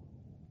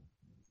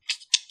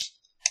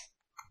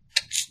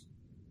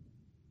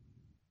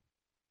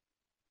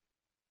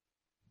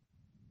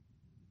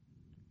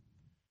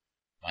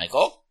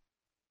 Michael?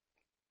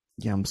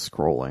 Yeah, I'm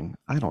scrolling.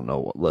 I don't know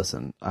what.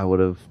 Listen, I would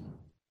have.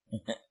 I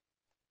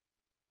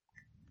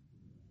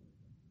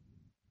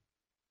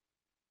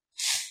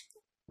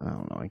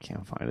don't know. I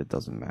can't find it.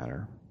 Doesn't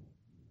matter.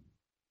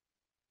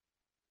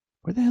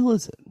 Where the hell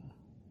is it?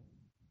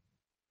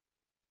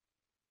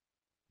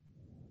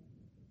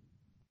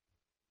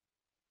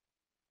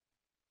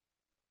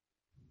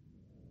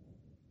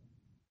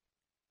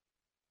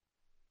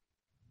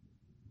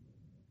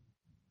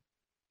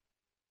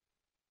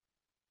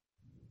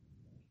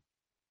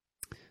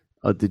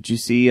 Did you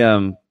see?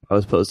 I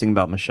was posting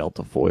about Michelle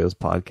Tafoya's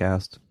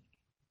podcast.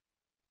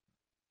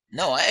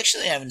 No, I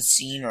actually haven't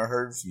seen or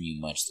heard from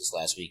you much this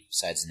last week,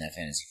 besides in that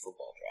fantasy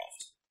football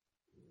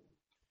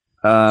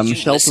draft.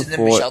 Did you listen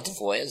to Michelle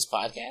Tafoya's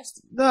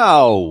podcast?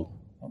 No.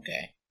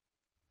 Okay.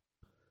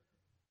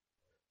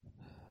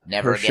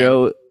 Never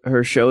again.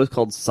 Her show is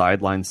called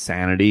Sideline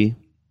Sanity.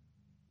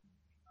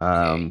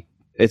 Okay.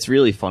 It's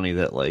really funny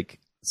that like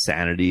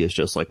Sanity is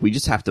just like, we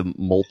just have to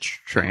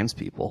mulch trans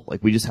people.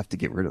 Like we just have to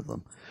get rid of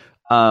them.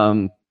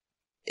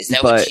 Is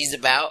that what she's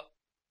about?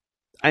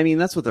 I mean,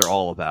 that's what they're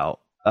all about.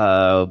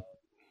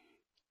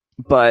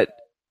 But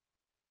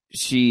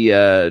she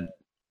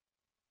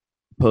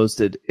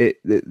posted it.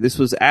 This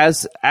was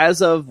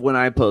as of when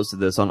I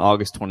posted this on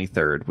August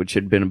 23rd, which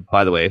had been,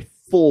 by the way, a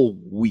full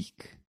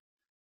week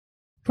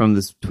from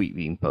this tweet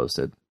being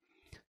posted.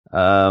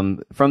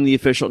 From the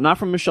official, not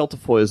from Michelle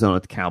Tafoya's own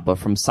account, but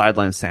from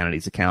Sideline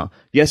Sanity's account.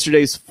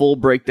 Yesterday's full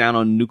breakdown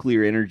on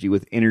nuclear energy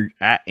with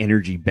at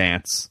Energy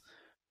Bants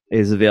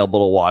is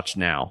available to watch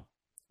now.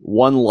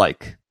 One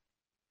like.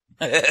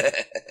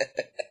 That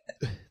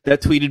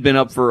tweet had been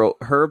up for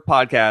her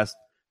podcast.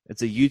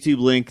 It's a YouTube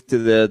link to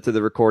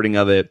the recording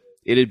of it.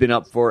 It had been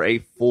up for a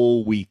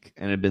full week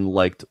and had been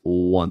liked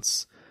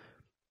once.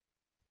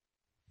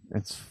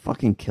 It's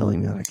fucking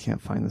killing me that I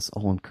can't find this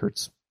Olin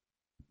Kurtz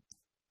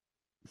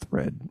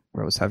thread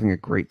where I was having a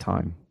great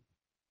time.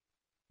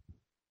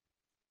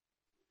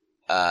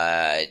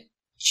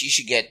 She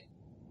should get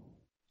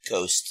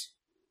Ghost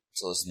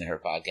to listen to her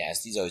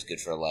podcast. He's always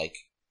good for a like.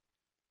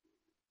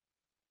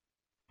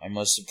 My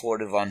most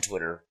supportive on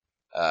Twitter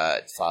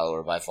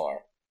follower by far.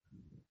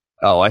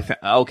 Oh,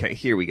 okay.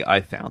 Here we go. I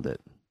found it.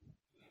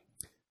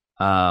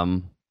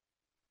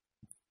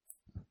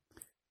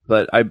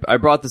 But I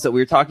brought this up. We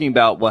were talking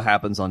about what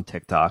happens on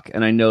TikTok,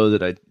 and I know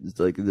that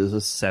there's a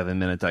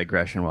 7-minute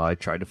digression while I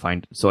tried to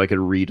find so I could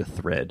read a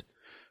thread.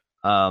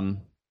 But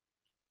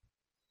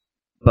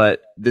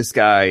this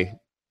guy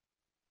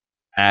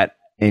at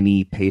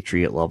any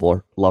Patriot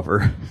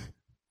lover.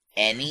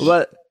 Any?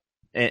 But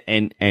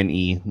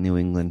N-E, New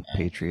England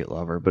Patriot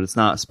lover, but it's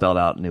not spelled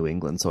out New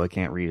England, so I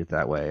can't read it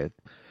that way.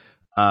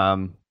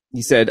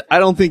 He said, I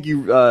don't think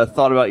you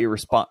thought your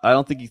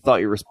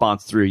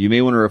response through. You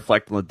may want to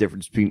reflect on the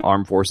difference between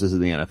armed forces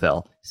and the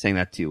NFL. Saying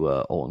that to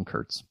Olin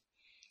Kurtz.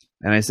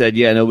 And I said,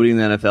 yeah, nobody in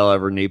the NFL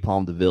ever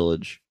napalmed a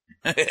village.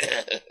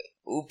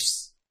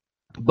 Oops.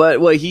 But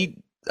what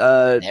he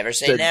never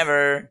say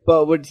never.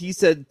 But what he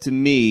said to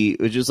me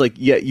was just like,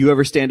 yeah, you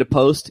ever stand a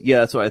post?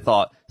 Yeah, that's what I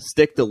thought.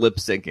 Stick to lip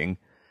syncing.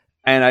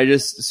 And I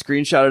just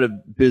screenshotted a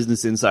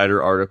Business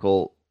Insider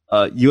article.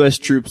 U.S.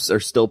 troops are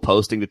still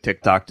posting to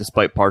TikTok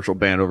despite partial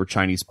ban over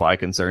Chinese spy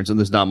concerns, and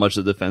there's not much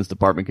the Defense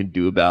Department can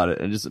do about it.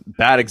 And just a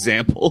bad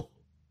example.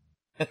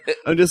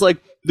 I'm just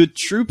like,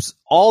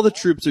 all the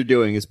troops are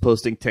doing is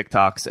posting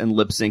TikToks and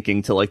lip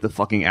syncing to like the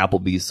fucking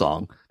Applebee's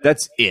song.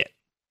 That's it.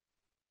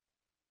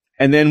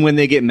 And then when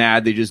they get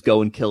mad, they just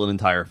go and kill an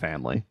entire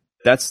family.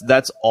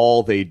 That's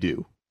all they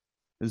do.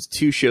 There's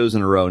 2 shows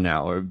in a row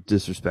now where I've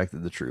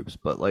disrespected the troops,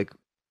 but like,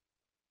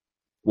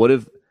 what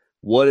have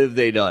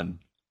they done?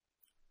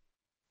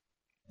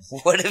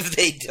 What have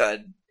they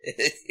done?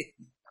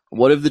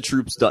 What have the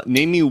troops done?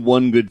 Name me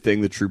one good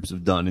thing the troops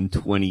have done in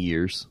 20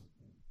 years.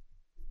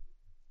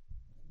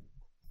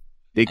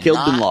 They killed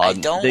Bin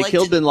Laden.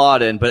 Bin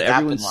Laden, but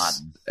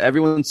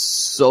everyone's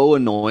so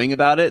annoying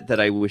about it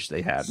that I wish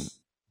they hadn't.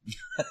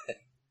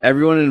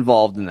 Everyone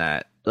involved in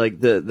that,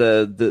 like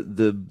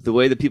the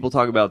way that people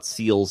talk about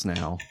SEALs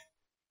now,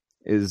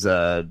 is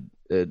it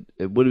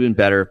would have been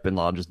better if Bin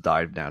Laden just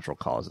died of natural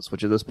causes,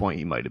 which at this point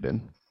he might have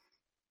been.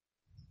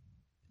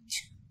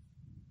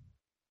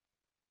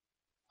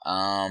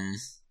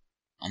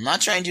 I'm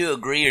not trying to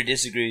agree or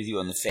disagree with you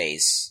on the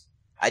face.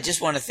 I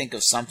just want to think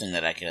of something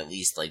that I could at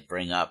least like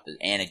bring up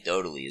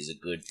anecdotally as a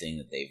good thing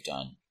that they've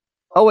done.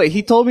 Oh wait,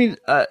 he told me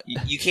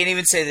you can't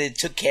even say they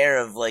took care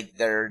of like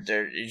they're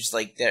just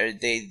like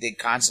they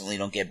constantly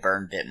don't get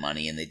burn pit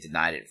money, and they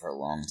denied it for a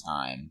long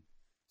time.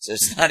 So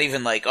it's not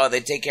even like, oh, they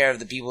take care of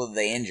the people that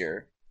they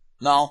injure.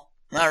 No,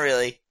 not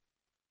really.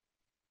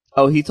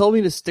 Oh, he told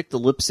me to stick to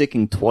lip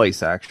syncing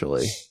twice,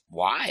 actually.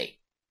 Why?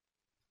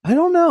 I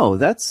don't know.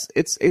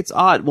 It's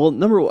odd.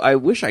 Well, I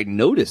wish I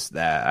noticed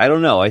that. I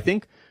don't know. I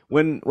think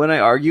when I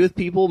argue with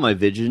people, my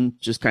vision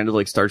just kind of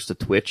like starts to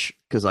twitch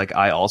because like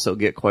I also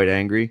get quite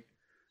angry.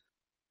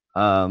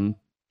 But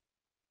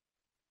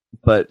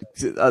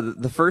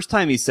the first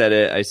time he said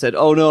it, I said,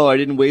 "Oh no, I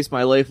didn't waste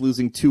my life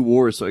losing 2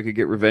 wars so I could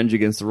get revenge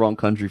against the wrong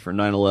country for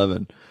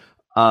 9/11."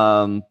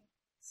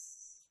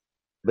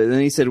 But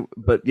then he said,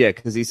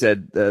 because he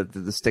said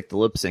the stick to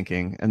lip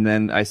syncing, and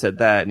then I said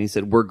that, and he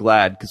said, "We're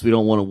glad because we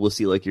don't want a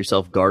wussy like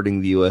yourself guarding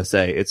the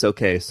USA. It's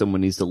okay.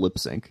 Someone needs to lip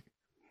sync."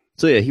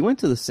 So yeah, he went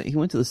to the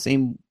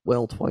same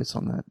well twice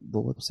on the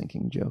lip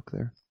syncing joke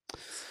there.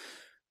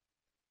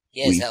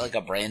 Yeah, is that like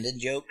a Brandon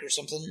joke or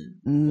something?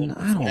 I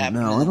don't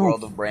know. I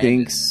don't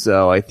think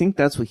so. I think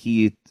that's what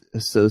he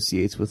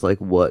associates with like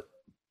what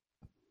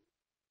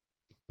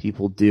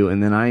people do,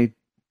 and then I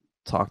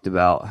talked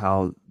about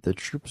how the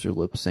troops are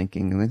lip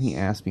syncing, and then he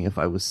asked me if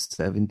I was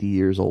 70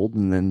 years old,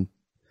 and then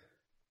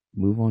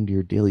move on to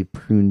your daily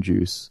prune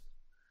juice.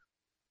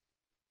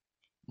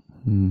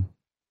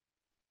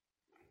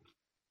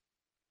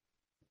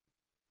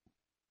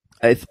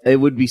 It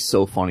would be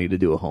so funny to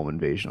do a home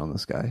invasion on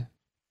this guy.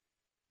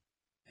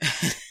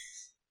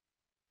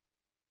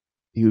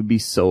 He would be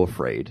so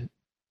afraid.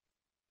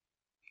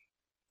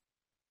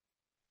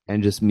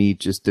 And just me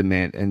just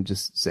demand and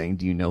just saying,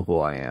 "Do you know who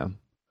I am?"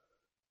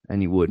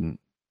 And he wouldn't.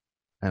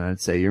 And I'd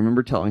say, "You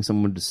remember telling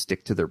someone to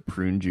stick to their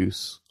prune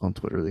juice on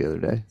Twitter the other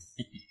day?"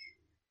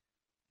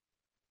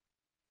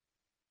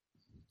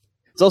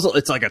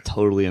 It's like a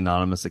totally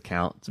anonymous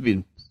account. It's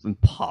been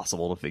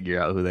impossible to figure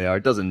out who they are.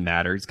 It doesn't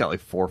matter. He's got like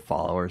 4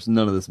 followers.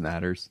 None of this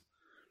matters.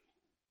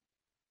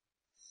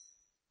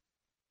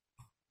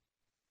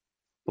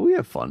 But we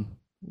have fun.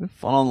 We have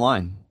fun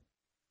online.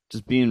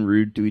 Just being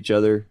rude to each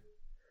other.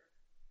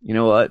 You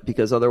know what?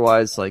 Because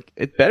otherwise, like,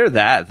 it's better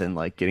that than,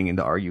 like, getting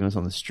into arguments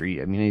on the street.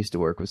 I mean, I used to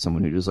work with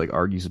someone who just, like,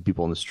 argues with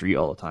people on the street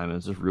all the time, and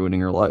it's just ruining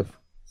her life.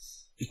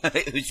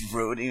 It's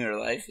ruining her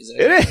life?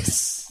 It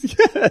is!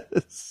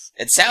 Yes!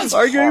 It sounds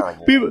arguing,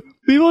 horrible.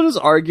 People just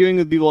arguing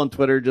with people on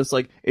Twitter, just,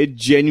 like, it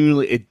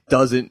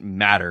doesn't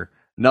matter.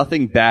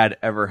 Nothing bad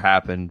ever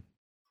happened.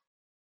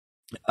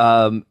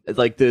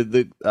 Like,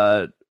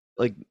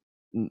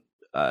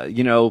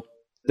 you know,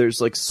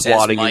 there's, like,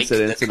 swatting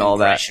incidents and all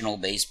that. Professional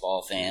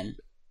baseball fan.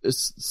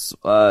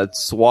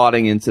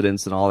 Swatting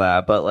incidents and all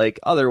that, but like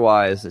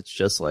otherwise it's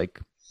just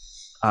like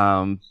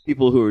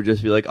people who are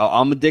just be like, "Oh,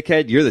 I'm a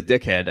dickhead, you're the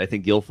dickhead." I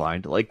think you'll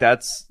find like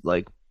that's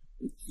like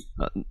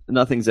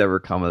nothing's ever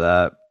come of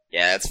that.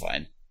 Yeah, that's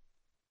fine.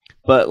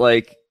 But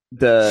like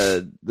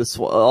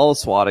all the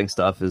swatting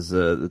stuff is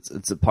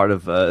it's a part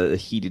of a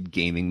heated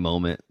gaming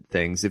moment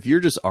things. If you're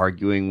just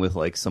arguing with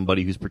like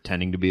somebody who's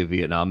pretending to be a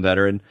Vietnam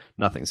veteran,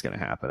 nothing's going to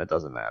happen. It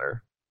doesn't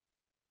matter.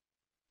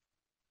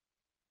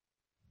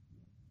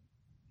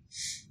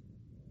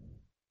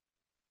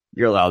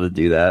 You're allowed to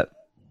do that.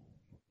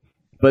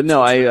 But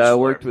no, I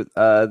worked with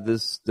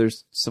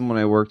There's someone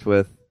I worked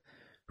with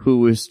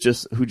who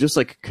just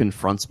like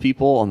confronts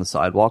people on the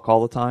sidewalk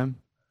all the time.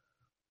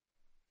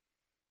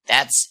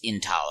 That's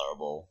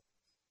intolerable.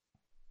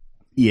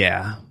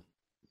 Yeah.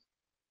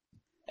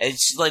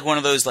 It's like one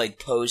of those like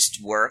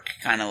post-work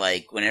kind of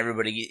like when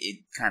everybody it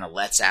kind of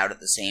lets out at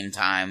the same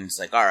time. It's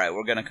like, all right,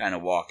 we're gonna kind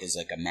of walk as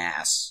like a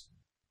mass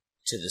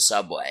to the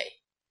subway.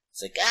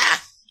 It's like,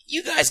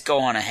 you guys go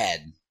on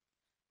ahead.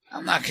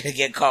 I'm not gonna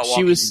get caught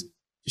walking.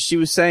 She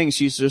was saying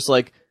she's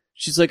like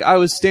I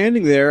was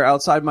standing there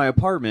outside my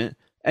apartment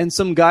and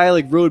some guy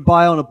like rode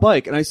by on a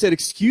bike and I said,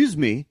 "Excuse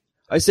me."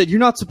 I said, "You're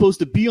not supposed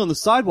to be on the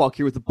sidewalk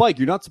here with a bike.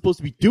 You're not supposed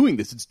to be doing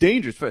this. It's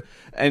dangerous."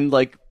 And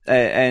like,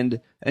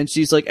 and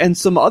she's like, and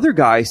some other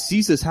guy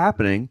sees this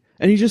happening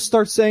and he just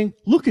starts saying,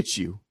 "Look at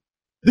you.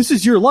 This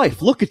is your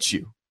life. Look at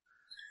you."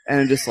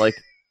 And I'm just like,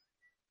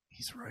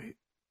 he's right.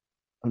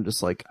 I'm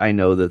just like, I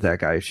know that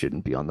guy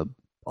shouldn't be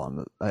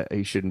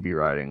he shouldn't be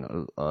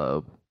riding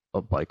a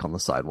bike on the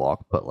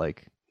sidewalk, but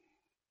like,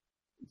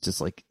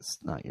 just like, it's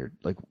not your,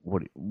 like,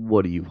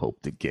 what do you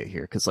hope to get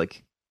here? Cause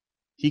like,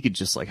 he could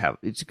just like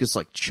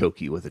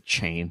choke you with a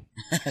chain.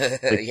 Like,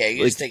 yeah,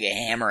 you just take a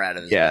hammer out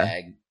of his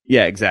bag.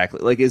 Yeah,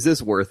 exactly. Like, is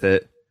this worth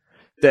it?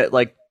 That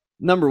like,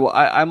 number one,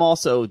 I'm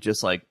also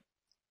just like,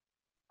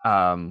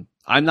 I'm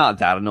not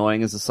that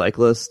annoying as a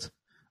cyclist.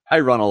 I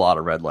run a lot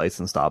of red lights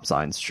and stop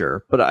signs,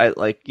 sure, but I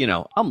like,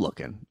 I'm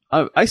looking.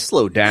 I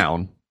slow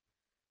down.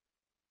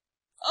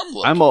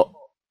 I'm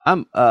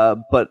looking.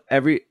 But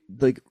every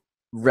like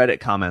Reddit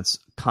comments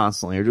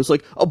constantly are just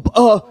like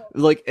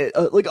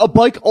a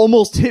bike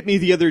almost hit me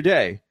the other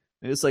day.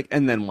 And it's like,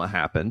 and then what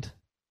happened?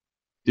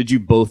 Did you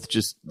both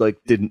just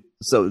like didn't?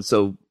 So it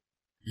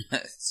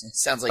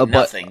sounds like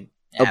nothing.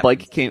 A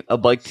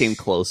bike came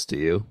close to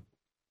you.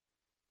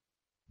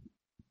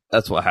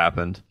 That's what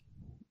happened.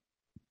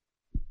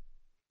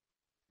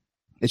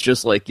 It's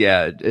just like,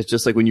 it's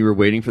just like when you were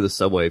waiting for the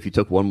subway. If you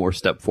took one more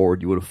step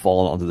forward, you would have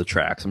fallen onto the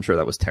tracks. I'm sure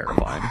that was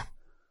terrifying.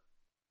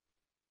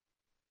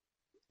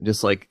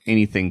 Just like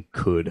anything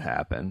could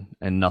happen,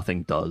 and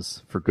nothing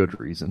does for good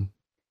reason.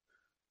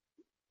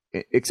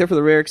 Except for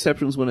the rare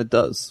exceptions when it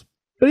does.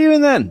 But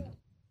even then,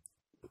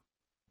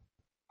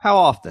 how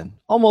often?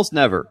 Almost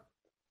never.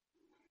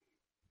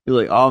 You're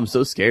like, oh, I'm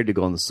so scared to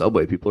go on the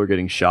subway. People are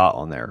getting shot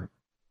on there.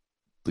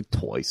 Like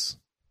twice.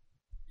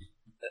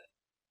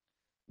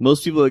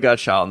 Most people that got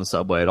shot on the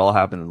subway, it all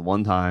happened at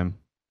one time.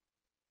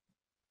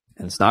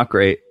 And it's not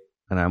great.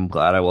 And I'm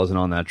glad I wasn't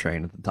on that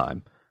train at the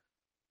time.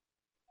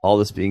 All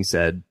this being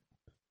said,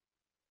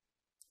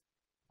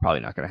 probably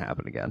not going to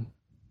happen again.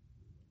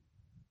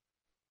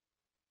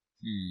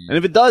 And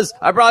if it does,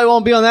 I probably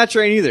won't be on that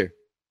train either.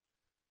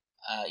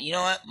 You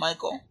know what,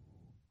 Michael?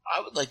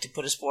 I would like to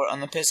put a sport on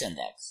the piss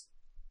index.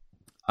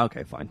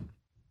 Okay, fine.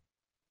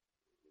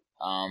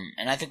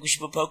 And I think we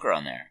should put poker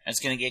on there. It's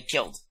going to get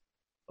killed.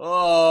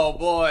 Oh,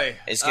 boy.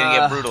 It's going to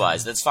get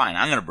brutalized. That's fine.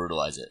 I'm going to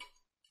brutalize it.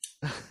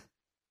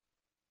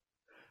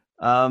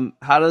 How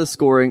does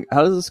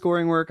the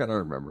scoring work? I don't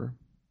remember.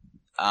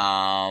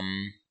 I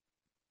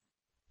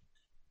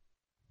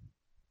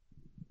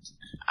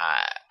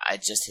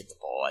just hit the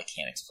ball. I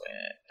can't explain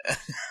it.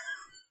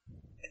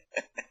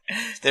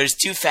 There's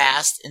too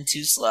fast and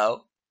too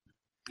slow.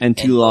 And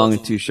too long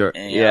and too short.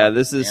 Yeah,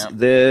 this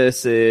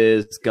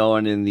is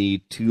going in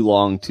the too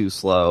long, too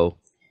slow.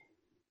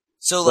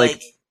 So,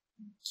 like,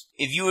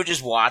 if you were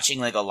just watching,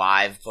 like, a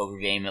live poker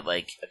game at,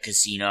 like, a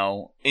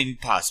casino,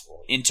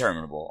 impossible,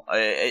 interminable.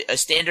 A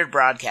standard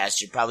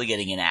broadcast, you're probably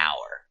getting an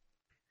hour.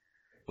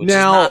 Which is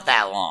not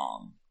that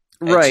long.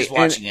 Right. Just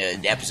watching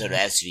an episode of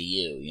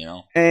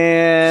SVU,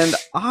 And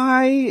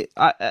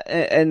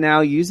and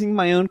now using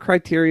my own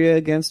criteria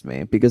against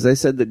me, because I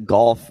said that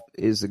golf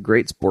is a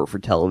great sport for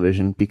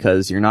television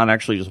because you're not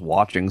actually just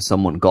watching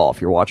someone golf.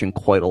 You're watching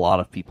quite a lot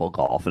of people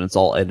golf, and it's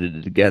all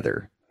edited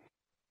together.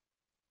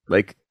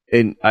 Like,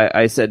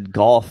 I said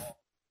golf,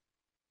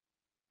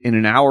 in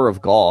an hour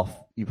of golf,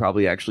 you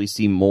probably actually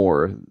see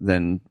more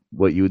than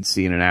what you would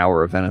see in an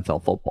hour of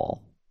NFL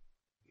football.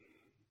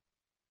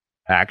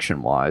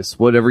 Action-wise,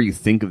 whatever you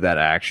think of that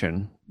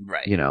action,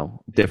 right?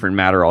 Different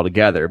matter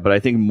altogether. But I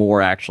think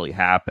more actually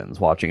happens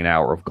watching an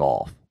hour of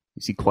golf.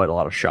 You see quite a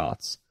lot of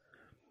shots.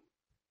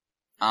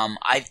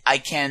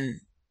 I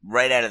can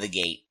right out of the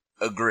gate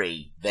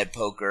agree that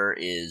poker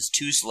is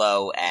too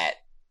slow at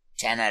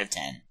 10 out of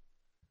 10.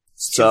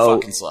 It's too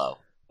fucking slow.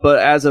 But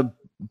as a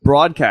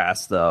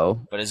broadcast,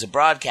 though. But as a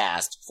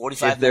broadcast,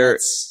 45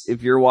 minutes.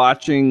 If you're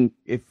watching,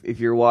 and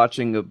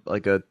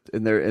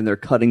they're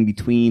cutting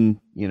between,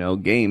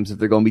 games, if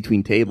they're going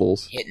between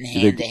tables,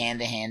 hitting hand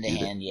to hand,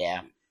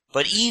 yeah.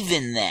 But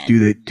even then, do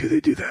they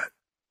do that?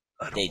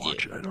 I don't they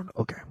watch do. it. I don't know.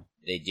 Okay.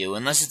 They do,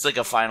 unless it's like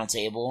a final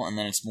table, and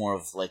then it's more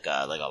of like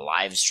a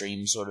live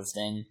stream sort of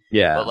thing.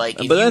 Yeah, but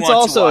that's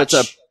also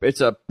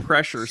it's a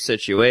pressure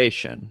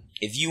situation.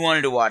 If you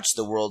wanted to watch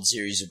the World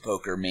Series of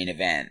Poker main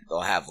event,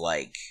 they'll have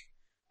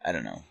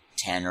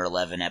 10 or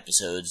 11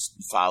 episodes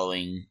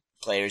following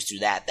players through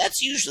that.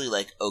 That's usually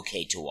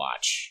okay to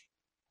watch.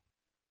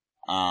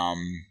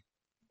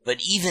 But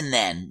even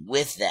then,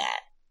 with that,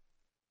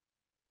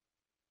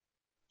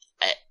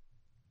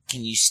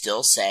 can you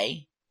still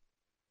say?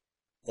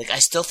 Like, I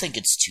still think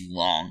it's too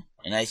long.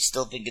 And I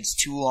still think it's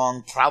too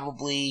long,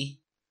 probably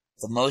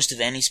the most of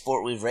any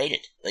sport we've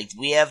rated. Like,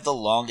 we have the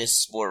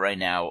longest sport right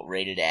now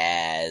rated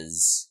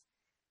as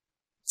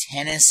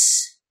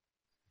tennis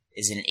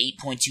is an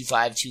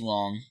 8.25 too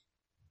long.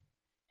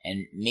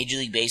 And Major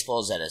League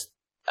Baseball is at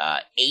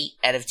a 8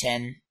 out of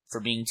 10 for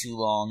being too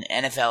long.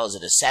 NFL is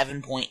at a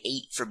 7.8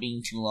 for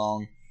being too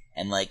long.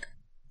 And, like,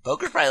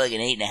 poker's probably like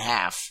an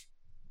 8.5.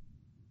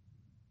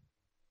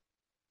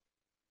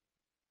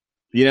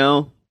 You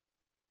know,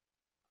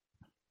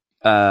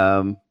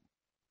 by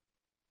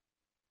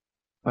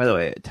the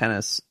way,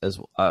 tennis as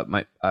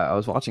I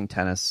was watching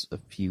tennis a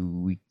few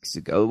weeks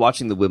ago,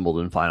 watching the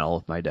Wimbledon final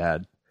with my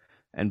dad,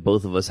 and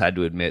both of us had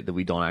to admit that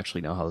we don't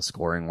actually know how the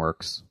scoring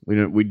works. We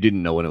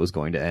didn't know when it was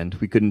going to end.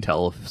 We couldn't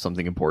tell if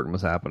something important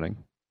was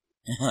happening.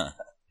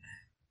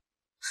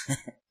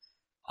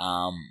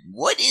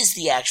 What is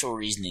the actual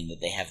reasoning that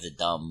they have the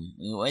dumb?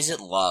 Why is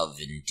it love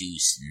and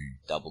deuce and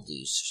double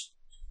deuce?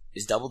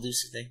 Is double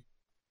deuce a thing?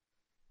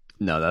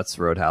 No, that's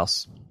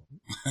Roadhouse.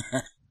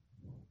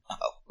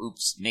 Oh,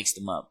 oops, mixed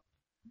them up.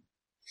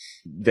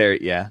 There,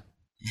 yeah.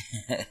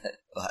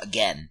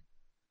 Again.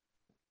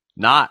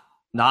 Not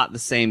the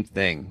same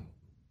thing.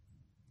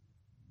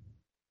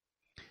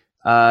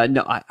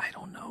 No, I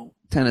don't know.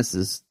 Tennis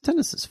is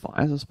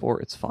fine as a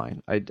sport. It's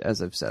fine.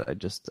 As I've said, I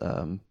just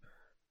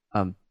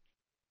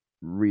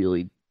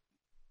really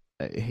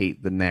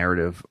hate the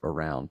narrative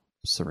around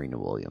Serena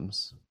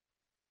Williams.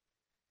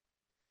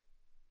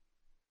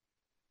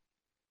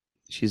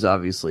 She's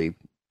obviously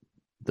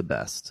the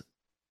best.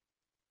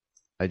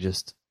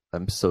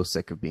 I'm so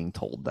sick of being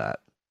told that.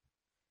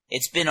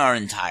 It's been our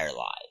entire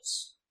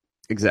lives.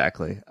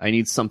 Exactly. I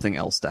need something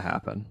else to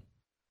happen.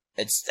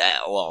 It's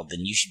well,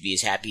 then you should be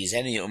as happy as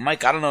any.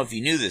 Mike, I don't know if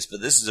you knew this, but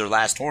this is their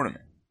last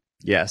tournament.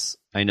 Yes,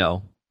 I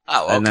know.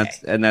 Oh, okay.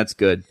 And that's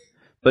good.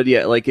 But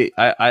yeah, like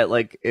I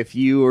like if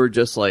you were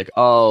just like,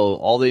 oh,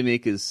 all they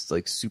make is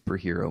like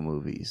superhero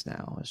movies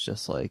now. It's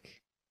just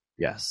like,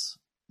 yes,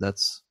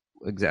 that's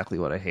exactly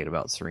what I hate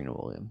about Serena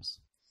Williams.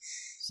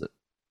 So,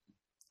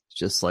 it's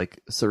just like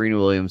Serena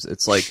Williams.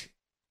 It's like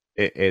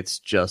it's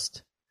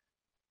just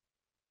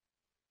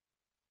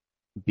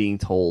being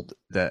told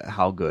that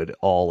how good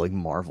all like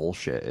Marvel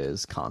shit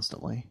is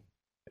constantly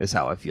is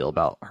how I feel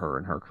about her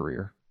and her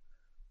career.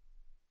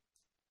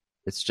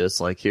 It's just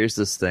like, here's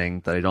this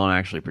thing that I don't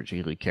actually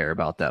particularly care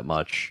about that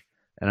much,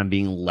 and I'm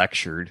being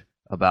lectured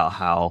about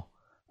how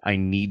I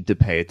need to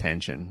pay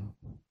attention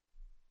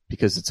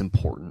because it's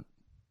important.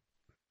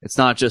 It's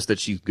not just that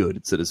she's good;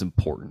 it's that it's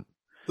important.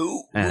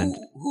 Who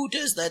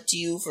does that to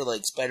you for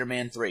like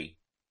Spider-Man 3?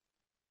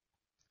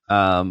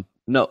 No.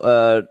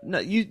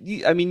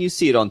 You. I mean, you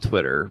see it on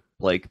Twitter,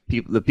 like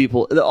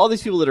all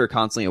these people that are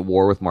constantly at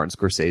war with Martin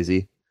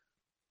Scorsese.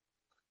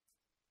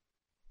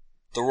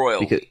 The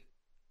royalty. Because,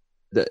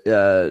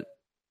 the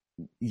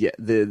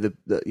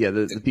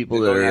people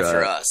that are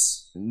after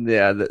us.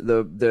 Yeah,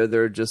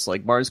 they're just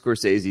like Martin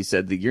Scorsese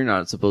said that you're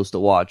not supposed to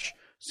watch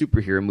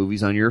superhero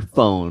movies on your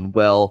phone.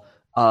 Well,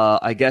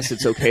 I guess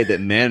it's okay that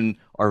men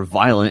are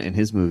violent in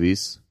his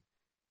movies.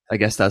 I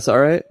guess that's all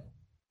right.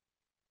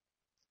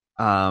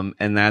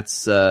 And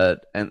that's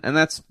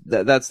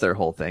that's their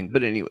whole thing.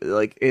 But anyway,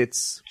 like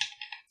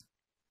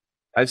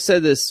I've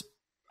said this.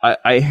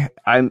 I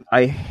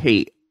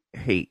hate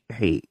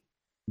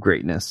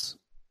greatness.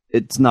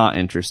 It's not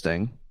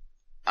interesting.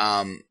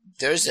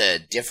 There's a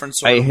different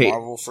sort of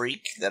Marvel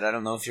freak that I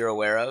don't know if you're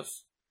aware of.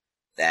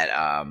 That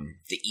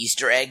the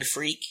Easter egg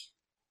freak.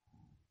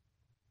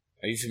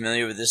 Are you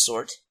familiar with this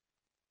sort?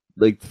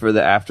 Like for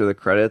the after the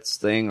credits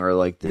thing, or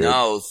like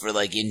no, for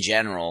like in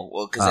general.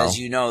 Well, because as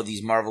you know,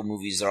 these Marvel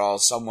movies are all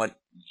somewhat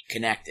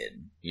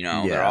connected. You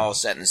know, they're all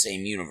set in the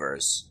same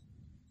universe.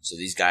 So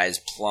these guys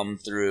plumb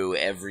through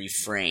every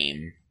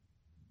frame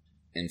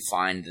and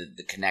find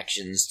the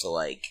connections to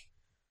like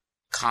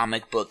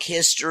comic book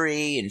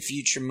history and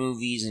future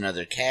movies and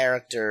other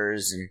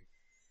characters, and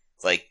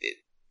like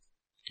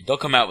they'll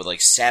come out with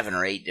like 7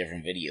 or 8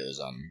 different videos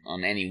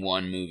on any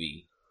one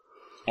movie,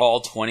 all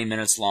 20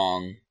 minutes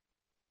long.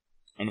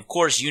 And of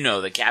course, you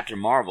know that Captain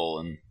Marvel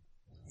and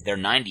their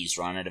 90s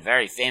run had a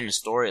very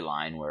famous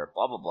storyline where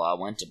blah blah blah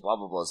went to blah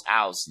blah blah's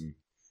house, and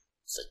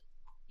it's like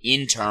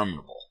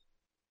interminable.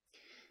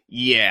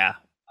 Yeah.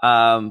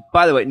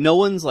 By the way, no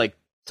one's like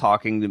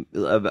talking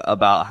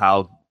about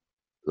how,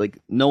 like,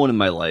 no one in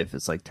my life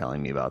is like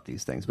telling me about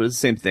these things, but it's the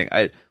same thing.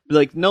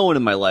 No one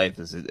in my life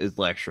is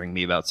lecturing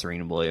me about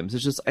Serena Williams.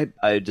 It's just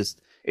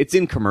it's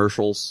in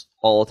commercials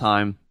all the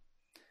time.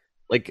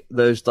 Like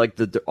there's like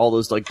all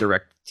those like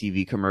direct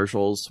TV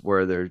commercials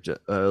where they're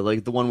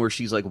like the one where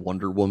she's like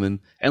Wonder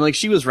Woman, and like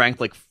she was ranked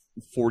like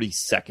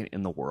 42nd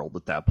in the world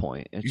at that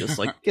point. It's just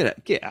like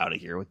get out of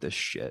here with this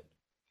shit.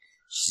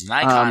 She's an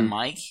icon,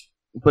 Mike.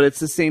 But it's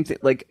the same thing.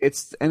 Like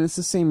it's the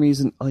same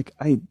reason. Like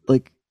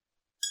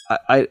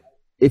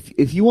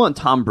if you want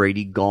Tom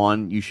Brady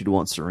gone, you should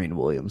want Serena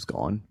Williams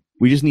gone.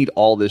 We just need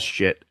all this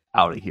shit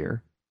out of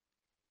here.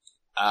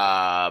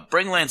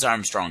 Bring Lance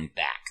Armstrong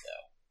back,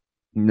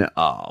 though. No,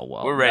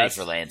 well, We're ready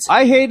for Lance.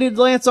 I hated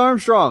Lance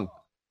Armstrong.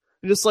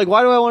 I'm just like,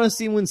 why do I want to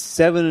see him win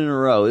 7 in a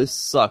row? This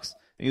sucks.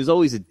 And he was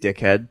always a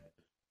dickhead.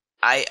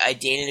 I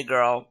dated a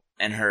girl,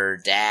 and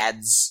her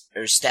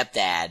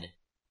stepdad,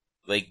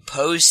 like,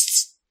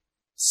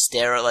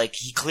 like,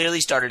 he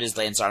clearly started his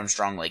Lance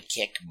Armstrong, like,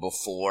 kick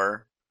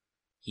before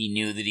he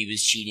knew that he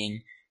was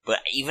cheating. But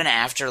even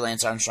after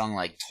Lance Armstrong,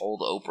 like,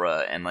 told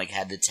Oprah and, like,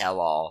 had the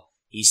tell-all,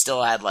 he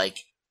still had, like,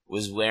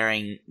 was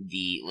wearing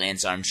the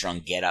Lance Armstrong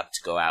get-up to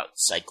go out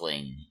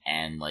cycling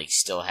and, like,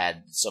 still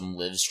had some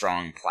Live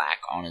Strong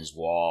plaque on his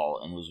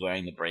wall and was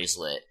wearing the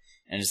bracelet.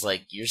 And it's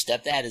like, your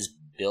stepdad has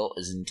built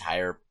his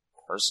entire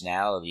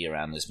personality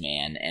around this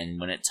man, and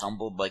when it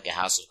tumbled like a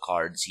house of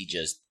cards, he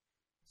just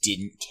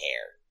didn't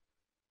care.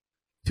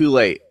 Too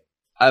late.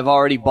 I've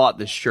already bought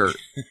this shirt.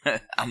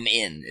 I'm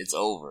in. It's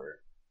over.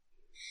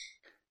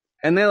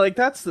 And they're like,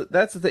 that's the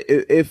thing.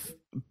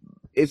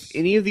 If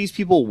any of these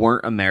people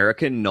weren't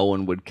American, no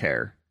one would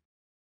care.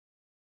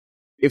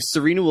 If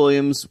Serena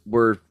Williams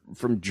were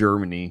from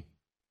Germany,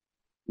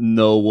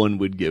 no one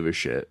would give a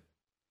shit.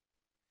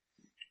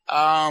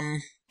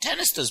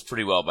 Tennis does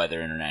pretty well by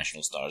their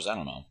international stars. I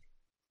don't know.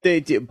 They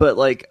do, but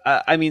like,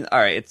 I mean, all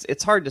right,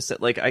 it's hard to say.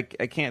 Like, I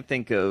can't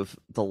think of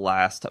the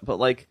last, but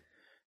like,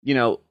 you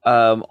know,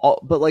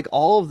 but like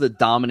all of the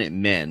dominant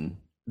men,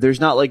 there's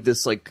not like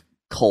this like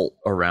cult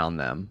around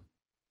them.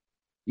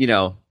 You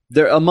know,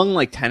 they're among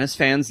like tennis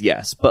fans,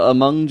 yes, but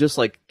among just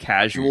like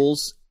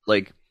casuals,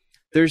 like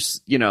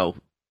there's, you know,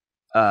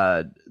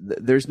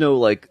 there's no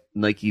like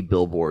Nike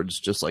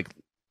billboards just like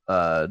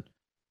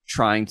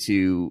trying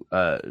to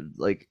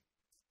like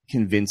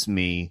convince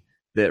me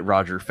that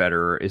Roger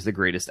Federer is the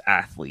greatest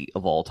athlete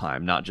of all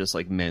time, not just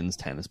like men's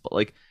tennis, but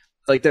like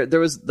there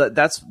was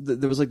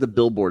there was like the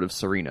billboard of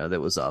Serena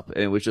that was up,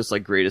 and it was just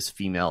like greatest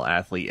female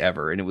athlete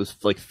ever, and it was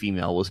like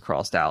female was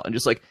crossed out, and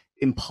just like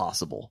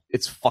impossible.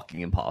 It's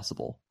fucking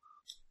impossible.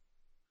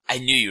 I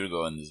knew you were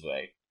going this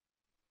way.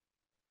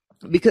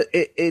 Because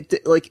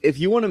it like, if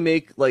you want to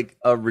make like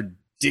a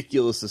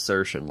ridiculous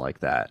assertion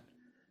like that,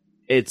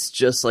 it's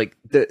just like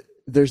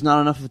there's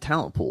not enough of a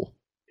talent pool.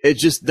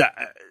 It's just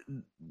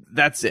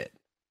that's it.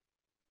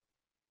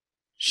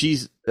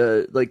 She's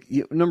like,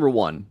 number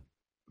one,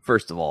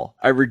 first of all,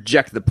 I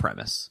reject the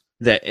premise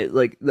that it,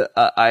 like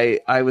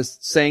I was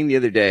saying the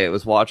other day, I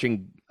was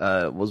watching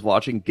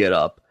Get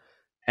Up,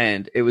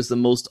 and it was the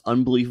most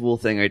unbelievable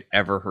thing I'd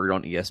ever heard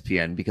on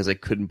ESPN, because I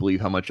couldn't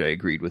believe how much I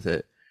agreed with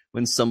it.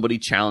 When somebody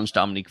challenged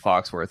Dominique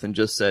Foxworth and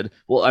just said,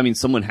 well, I mean,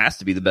 someone has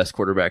to be the best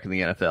quarterback in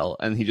the NFL.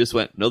 And he just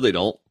went, no, they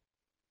don't.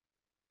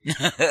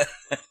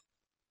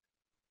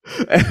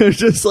 And it's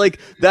just like,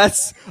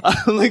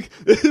 I'm like,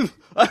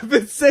 I've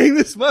been saying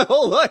this my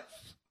whole life.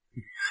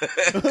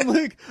 I'm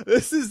like,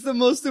 this is the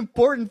most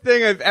important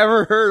thing I've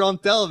ever heard on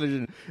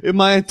television in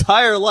my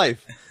entire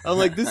life. I'm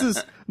like, this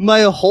is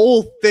my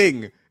whole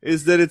thing,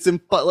 is that it's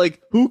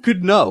like, who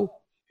could know?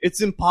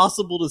 It's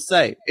impossible to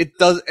say. It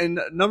does. And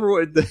number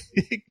one,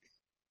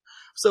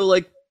 so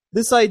like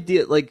this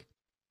idea, like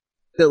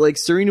that, like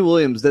Serena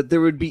Williams, that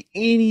there would be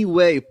any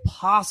way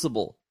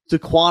possible to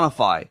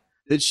quantify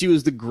that she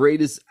was the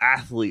greatest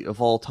athlete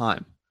of all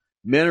time,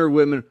 men or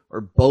women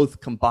or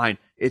both combined.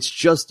 It's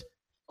just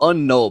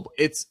unknowable.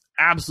 It's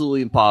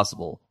absolutely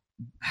impossible.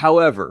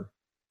 However,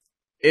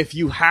 if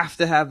you have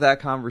to have that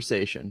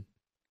conversation,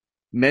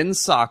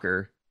 men's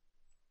soccer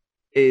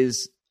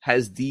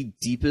has the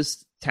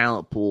deepest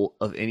talent pool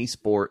of any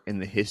sport in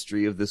the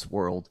history of this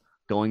world,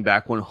 going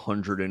back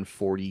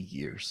 140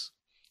 years.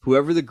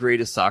 Whoever the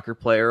greatest soccer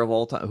player of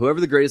all time, whoever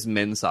the greatest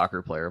men's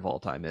soccer player of all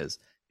time is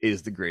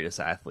the greatest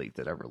athlete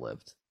that ever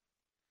lived.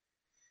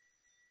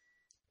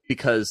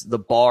 Because the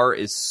bar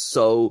is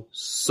so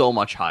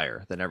much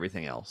higher than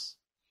everything else.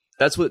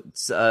 That's what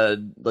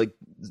like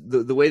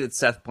the way that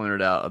Seth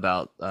pointed out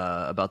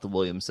about the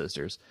Williams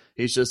sisters.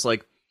 He's just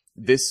like,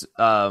 this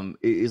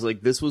is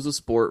like, this was a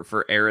sport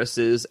for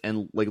heiresses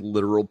and like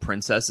literal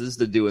princesses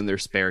to do in their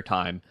spare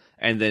time,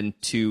 and then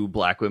two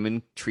black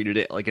women treated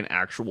it like an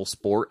actual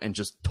sport and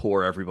just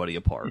tore everybody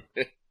apart.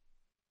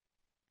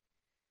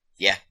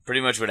 Yeah,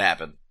 pretty much what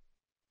happened.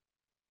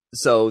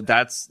 So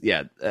that's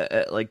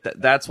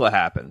that's what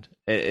happened.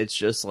 It's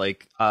just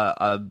like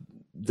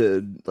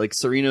like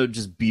Serena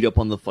just beat up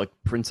on the like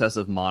Princess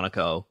of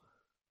Monaco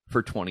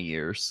for 20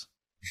 years.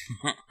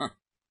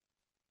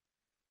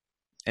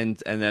 And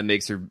that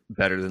makes her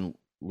better than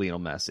Lionel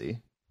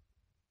Messi.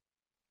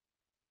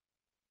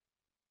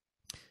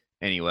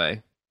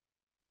 Anyway,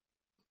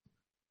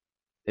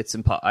 it's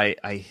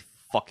I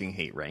fucking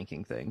hate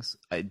ranking things.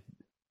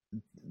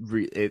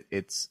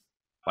 It's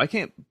why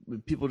can't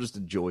people just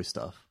enjoy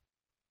stuff?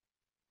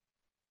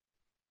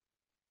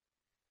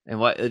 And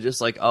why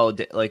just like, oh,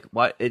 like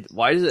why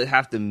does it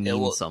have to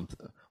mean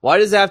something? Why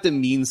does it have to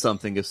mean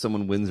something if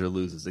someone wins or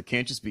loses? It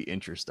can't just be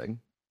interesting.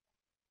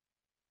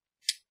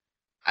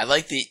 I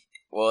like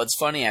well, it's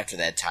funny after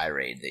that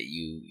tirade that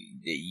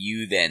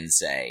you then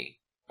say,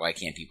 why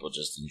can't people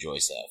just enjoy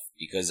stuff?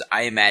 Because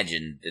I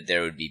imagine that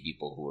there would be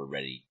people who are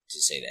ready to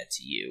say that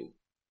to you.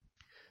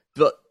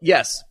 But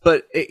yes,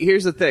 but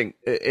here's the thing.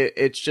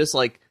 It's just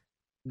like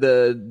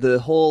the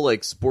whole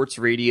like sports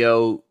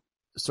radio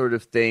sort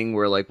of thing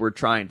where like we're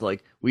trying to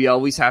like we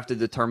always have to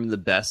determine the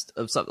best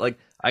of something. Like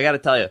I got to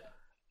tell you,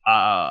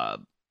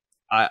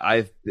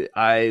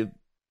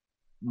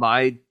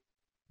 my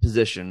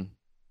position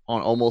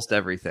on almost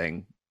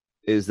everything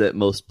is that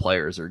most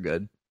players are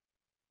good.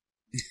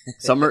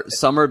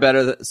 Some are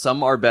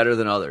better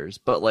than others,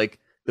 but like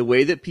the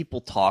way that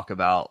people talk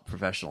about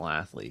professional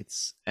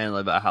athletes and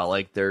about how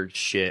like they're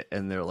shit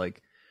and they're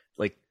like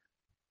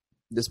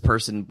this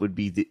person would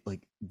be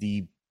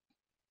the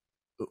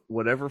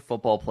whatever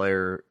football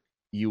player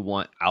you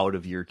want out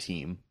of your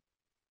team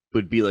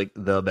would be like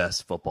the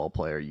best football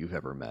player you've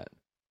ever met.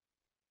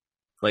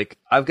 Like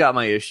I've got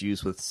my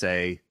issues with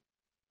say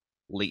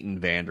Leighton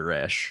Vander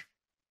Esch.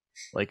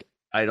 Like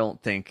I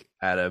don't think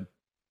at a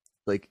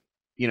like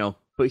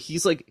but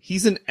he's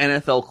an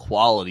NFL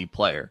quality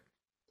player.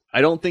 I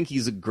don't think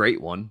he's a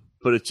great one,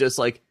 but it's just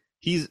like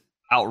he's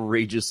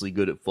outrageously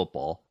good at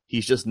football.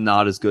 He's just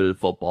not as good at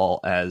football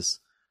as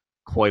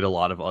quite a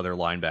lot of other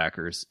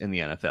linebackers in the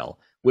NFL,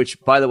 which,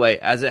 by the way,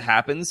 as it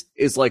happens,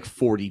 is like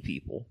 40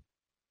 people.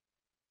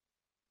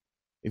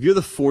 If you're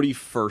the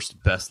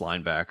 41st best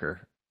linebacker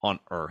on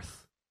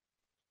earth,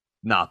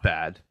 not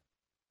bad.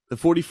 The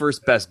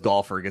 41st best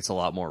golfer gets a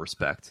lot more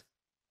respect.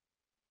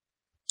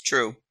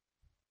 True.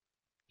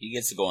 He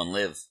gets to go and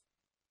live.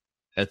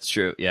 That's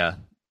true, yeah.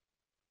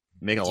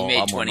 He made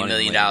 $20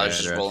 million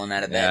just rolling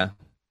out of bed. Yeah.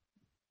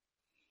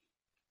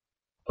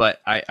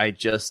 But I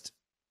just...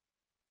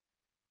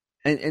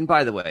 And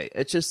by the way,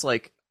 it's just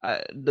like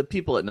the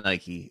people at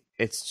Nike,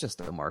 it's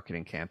just a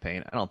marketing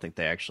campaign. I don't think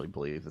they actually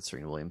believe that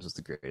Serena Williams is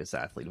the greatest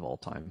athlete of all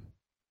time.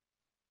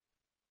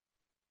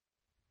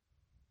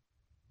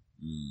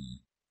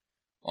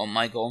 Well,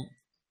 Michael,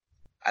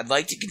 I'd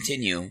like to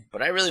continue,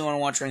 but I really want to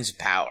watch Rings of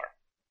Power.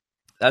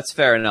 That's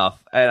fair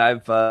enough. And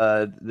I've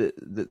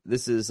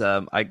this is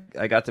I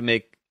got to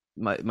make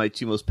my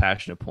two most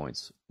passionate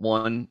points.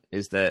 One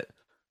is that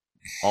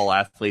all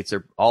athletes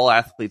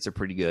are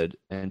pretty good,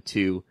 and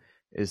two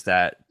is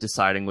that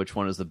deciding which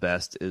one is the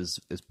best is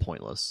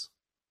pointless.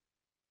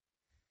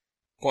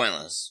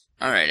 Pointless.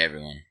 All right,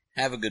 everyone.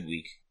 Have a good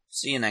week.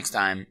 See you next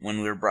time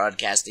when we're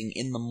broadcasting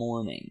in the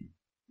morning.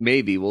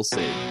 Maybe. We'll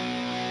see.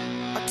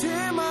 I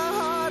tear my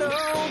heart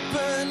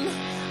open.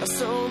 I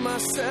sew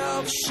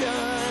myself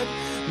shut.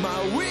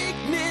 My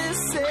weakness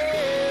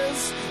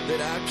is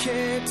that I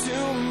can't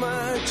do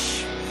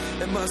much.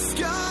 And my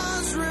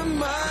scars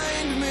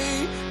remind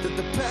me that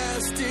the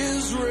past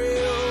is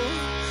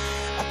real.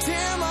 I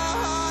tear my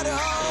heart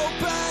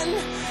open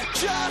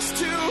just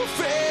to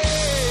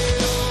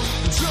fail.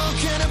 I'm drunk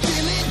and I'm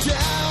feeling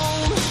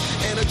down,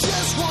 and I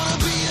just wanna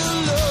be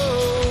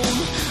alone.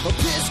 I'm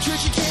pissed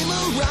 'cause you came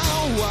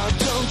around. Why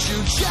don't you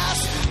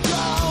just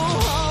go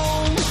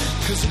home?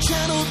 'Cause I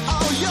channeled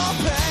all your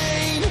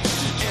pain,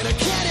 and I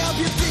can't help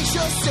you fix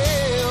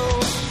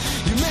yourself.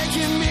 You're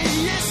making me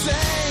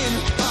insane.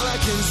 All I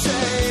can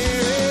say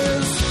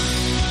is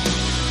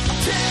I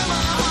tear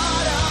my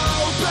heart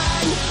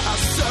open, I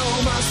sew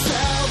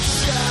myself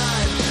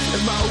shut,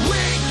 and my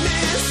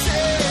weakness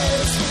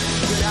is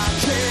that I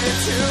can't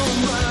do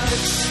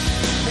much.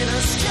 And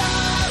our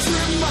scars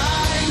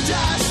remind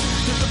us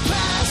that the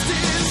past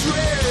is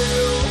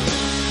real.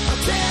 I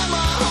tear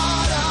my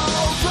heart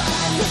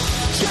open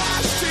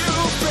just to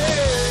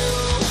feel.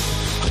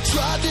 I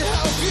tried to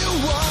help you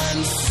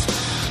once,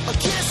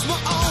 against my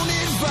own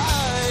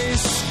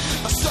advice.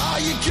 I saw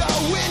you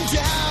going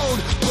down,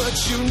 but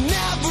you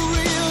never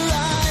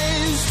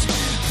realized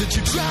that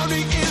you're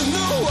drowning in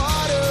the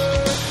water.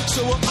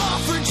 So I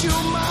offered you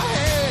my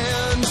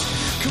hand.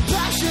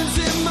 Compassion's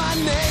in my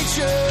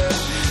nature.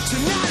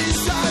 Tonight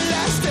is our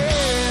last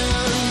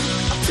stand.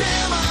 I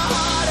tear my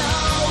heart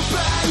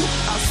open,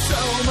 I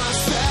sew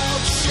myself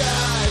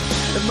shut,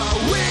 and my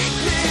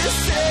weakness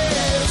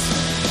is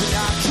that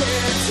I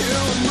can't do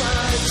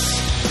much.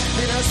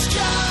 And our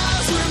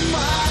scars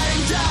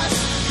remind us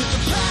that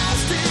the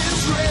past is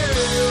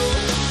real.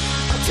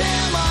 I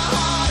tear my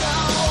heart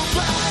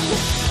open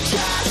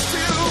just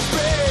to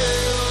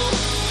feel.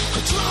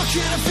 I'm drunk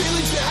and I'm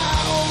feeling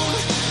down,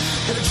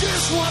 and I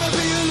just wanna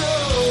be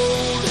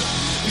alone.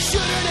 You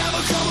shouldn't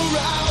ever come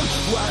around.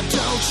 Why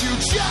don't you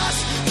just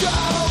go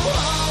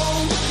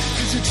home?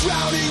 'Cause you're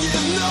drowning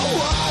in the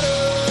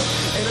water,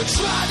 and I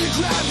tried to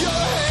grab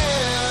your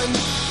hand.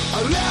 I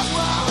left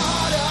my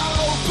heart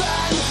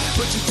open,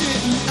 but you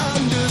didn't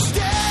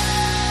understand.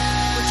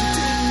 But you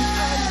didn't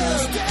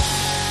understand.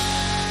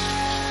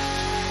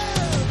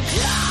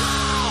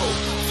 Oh,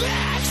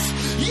 fix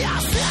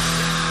yourself.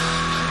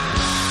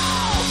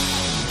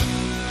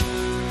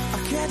 I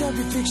can't help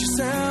you fix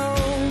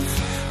yourself,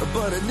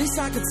 but at least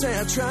I could say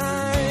I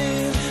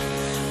tried.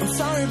 I'm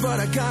sorry, but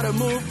I gotta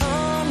move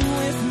on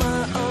with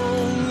my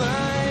own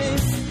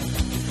life.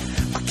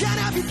 I can't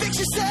help you fix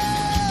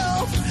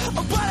yourself,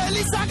 but at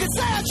least I could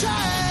say I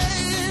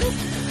tried.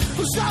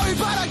 I'm sorry,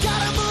 but I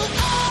gotta move